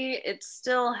TOD. It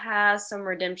still has some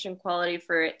redemption quality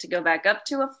for it to go back up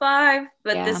to a 5.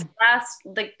 But this last,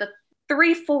 like the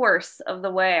 3/4 of the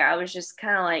way, I was just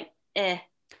kind of like,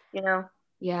 you know?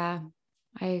 Yeah,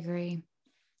 I agree.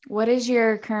 What is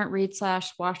your current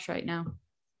read/watch right now?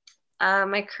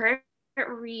 My current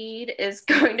read is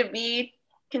going to be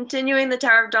continuing the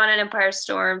Tower of Dawn and Empire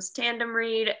Storms tandem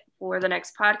read for the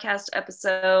next podcast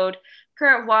episode.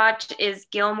 Current watch is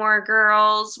Gilmore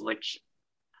Girls, which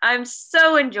I'm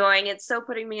so enjoying. It's so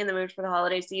putting me in the mood for the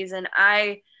holiday season.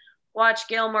 I watch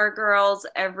Gilmore Girls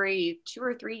every 2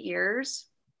 or 3 years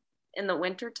in the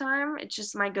winter time. It's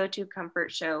just my go-to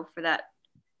comfort show for that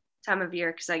time of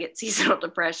year because I get seasonal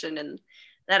depression and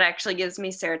that actually gives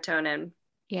me serotonin.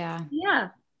 Yeah,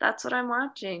 that's what I'm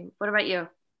watching. What about you?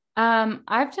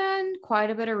 I've done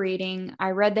quite a bit of reading.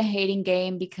 I read The Hating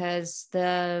Game because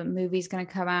the movie's going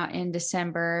to come out in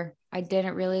December. I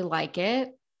didn't really like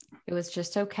it. It was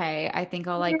just okay. I think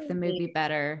I'll like the movie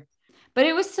better. But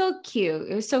it was so cute.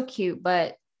 It was so cute,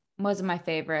 but wasn't my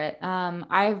favorite.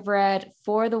 I've read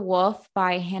For the Wolf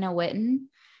by Hannah Witten.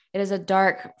 It is a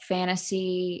dark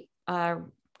fantasy,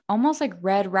 almost like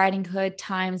Red Riding Hood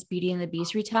times Beauty and the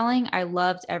Beast retelling. I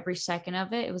loved every second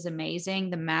of it. It was amazing.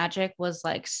 The magic was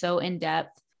like so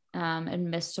in-depth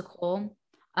and mystical.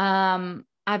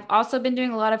 I've also been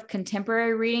doing a lot of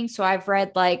contemporary reading. So I've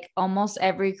read like almost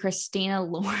every Christina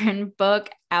Lauren book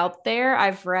out there.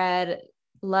 I've read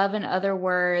Love and Other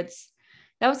Words.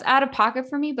 That was out of pocket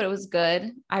for me, but it was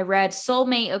good. I read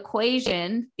Soulmate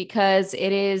Equation because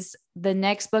it is the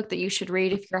next book that you should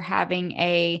read if you're having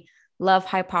a love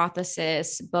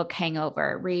hypothesis book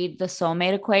hangover. Read The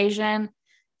Soulmate Equation.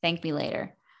 Thank me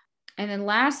later. And then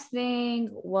last thing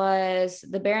was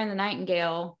The Bear and the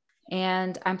Nightingale.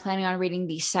 And I'm planning on reading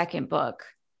the second book,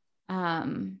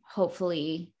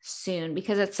 hopefully soon,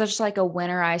 because it's such like a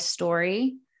winterized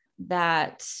story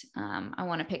that I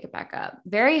want to pick it back up.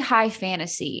 Very high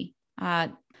fantasy. I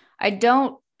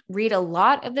don't read a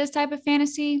lot of this type of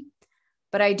fantasy,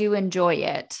 but I do enjoy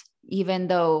it, even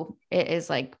though it is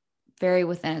like very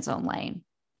within its own lane.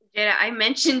 Jada, I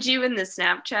mentioned you in the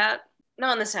Snapchat.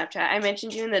 No, in the Snapchat. I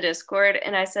mentioned you in the Discord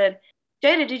and I said,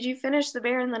 Jada, did you finish The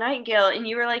Bear and the Nightingale? And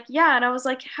you were like, yeah. And I was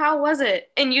like, how was it?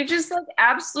 And you just like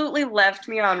absolutely left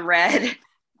me on red.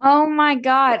 Oh my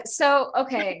God. So,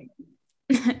 okay.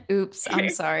 Oops, I'm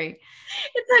sorry.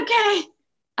 It's okay.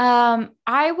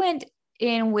 I went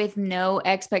in with no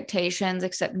expectations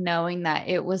except knowing that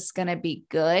it was going to be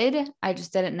good. I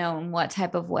just didn't know in what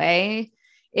type of way.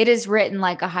 it is written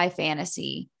like a high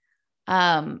fantasy.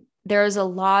 There's a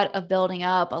lot of building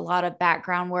up, a lot of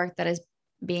background work that is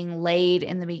being laid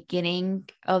in the beginning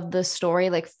of the story,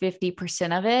 like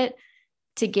 50% of it,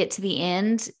 to get to the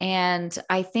end. And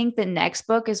I think the next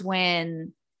book is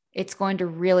when it's going to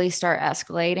really start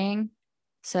escalating.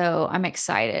 So I'm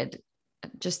excited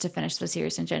just to finish the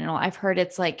series in general. I've heard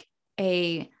it's like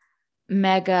a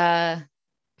mega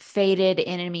fated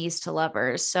enemies to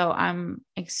lovers. So I'm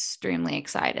extremely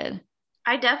excited.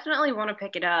 I definitely want to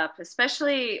pick it up,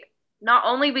 especially not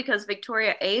only because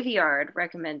Victoria Aveyard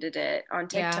recommended it on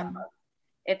TikTok. Yeah.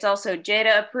 It's also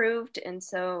Jada approved, and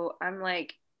so I'm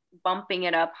like bumping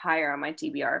it up higher on my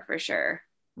TBR for sure.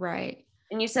 Right.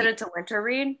 And you said it's a winter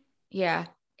read? Yeah.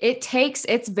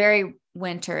 It's very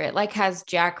winter. It like has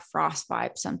Jack Frost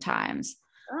vibes sometimes.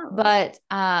 Oh. But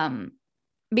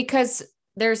because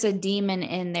there's a demon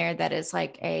in there that is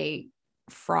like a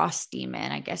frost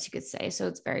demon, I guess you could say. So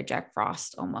it's very Jack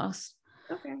Frost almost.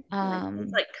 Okay.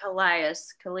 It's like Callias.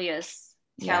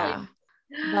 Yeah.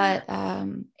 But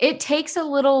it takes a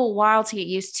little while to get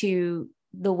used to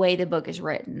the way the book is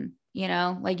written, you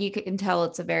know, like you can tell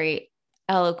it's a very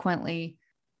eloquently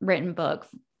written book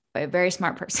by a very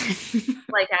smart person.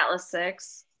 Like Atlas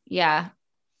 6. Yeah.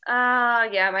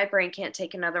 Yeah, my brain can't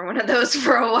take another one of those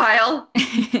for a while.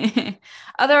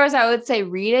 Otherwise, I would say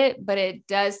read it, but it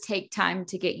does take time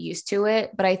to get used to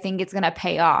it. But I think it's going to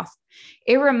pay off.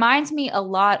 It reminds me a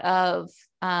lot of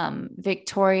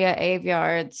Victoria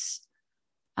Aveyard's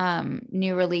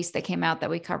new release that came out that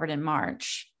we covered in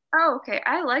March. Oh, okay.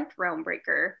 I liked Realm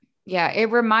Breaker. Yeah, it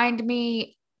reminded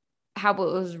me how it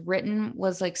was written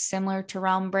was like similar to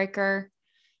Realm Breaker.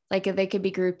 Like they could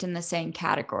be grouped in the same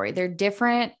category. They're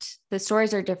different. The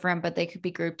stories are different, but they could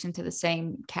be grouped into the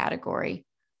same category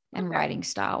and writing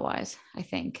style wise, I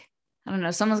think. I don't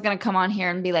know. Someone's going to come on here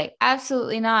and be like,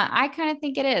 absolutely not. I kind of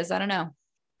think it is. I don't know.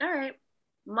 All right.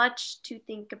 Much to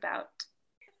think about.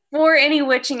 For any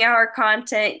witching hour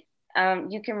content,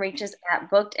 you can reach us at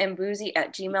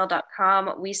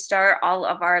bookedandboozy@gmail.com. We start all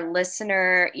of our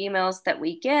listener emails that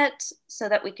we get so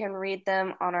that we can read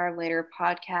them on our later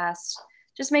podcast.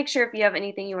 Just make sure if you have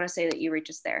anything you want to say that you reach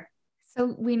us there.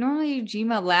 So we normally do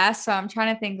Gmail last, so I'm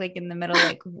trying to think like in the middle,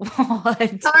 like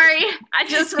what? Sorry, I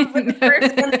just was the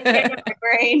first one that came to my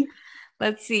brain.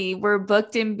 Let's see. We're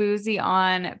Booked and Boozy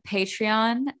on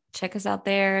Patreon. Check us out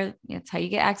there. It's how you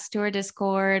get access to our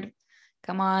Discord.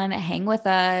 Come on, hang with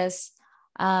us.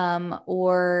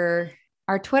 Or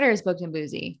our Twitter is Booked and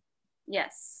Boozy.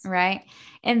 Yes. Right.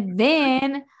 And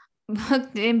then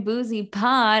Booked and Boozy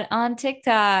Pod on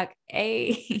TikTok.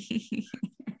 Hey.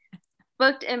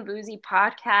 Booked and Boozy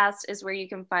Podcast is where you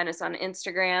can find us on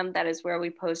Instagram. That is where we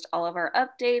post all of our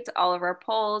updates, all of our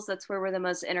polls. That's where we're the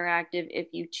most interactive if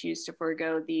you choose to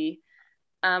forego the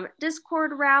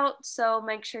Discord route. So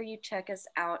make sure you check us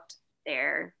out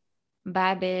there.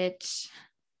 Bye, bitch.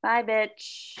 Bye,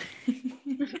 bitch.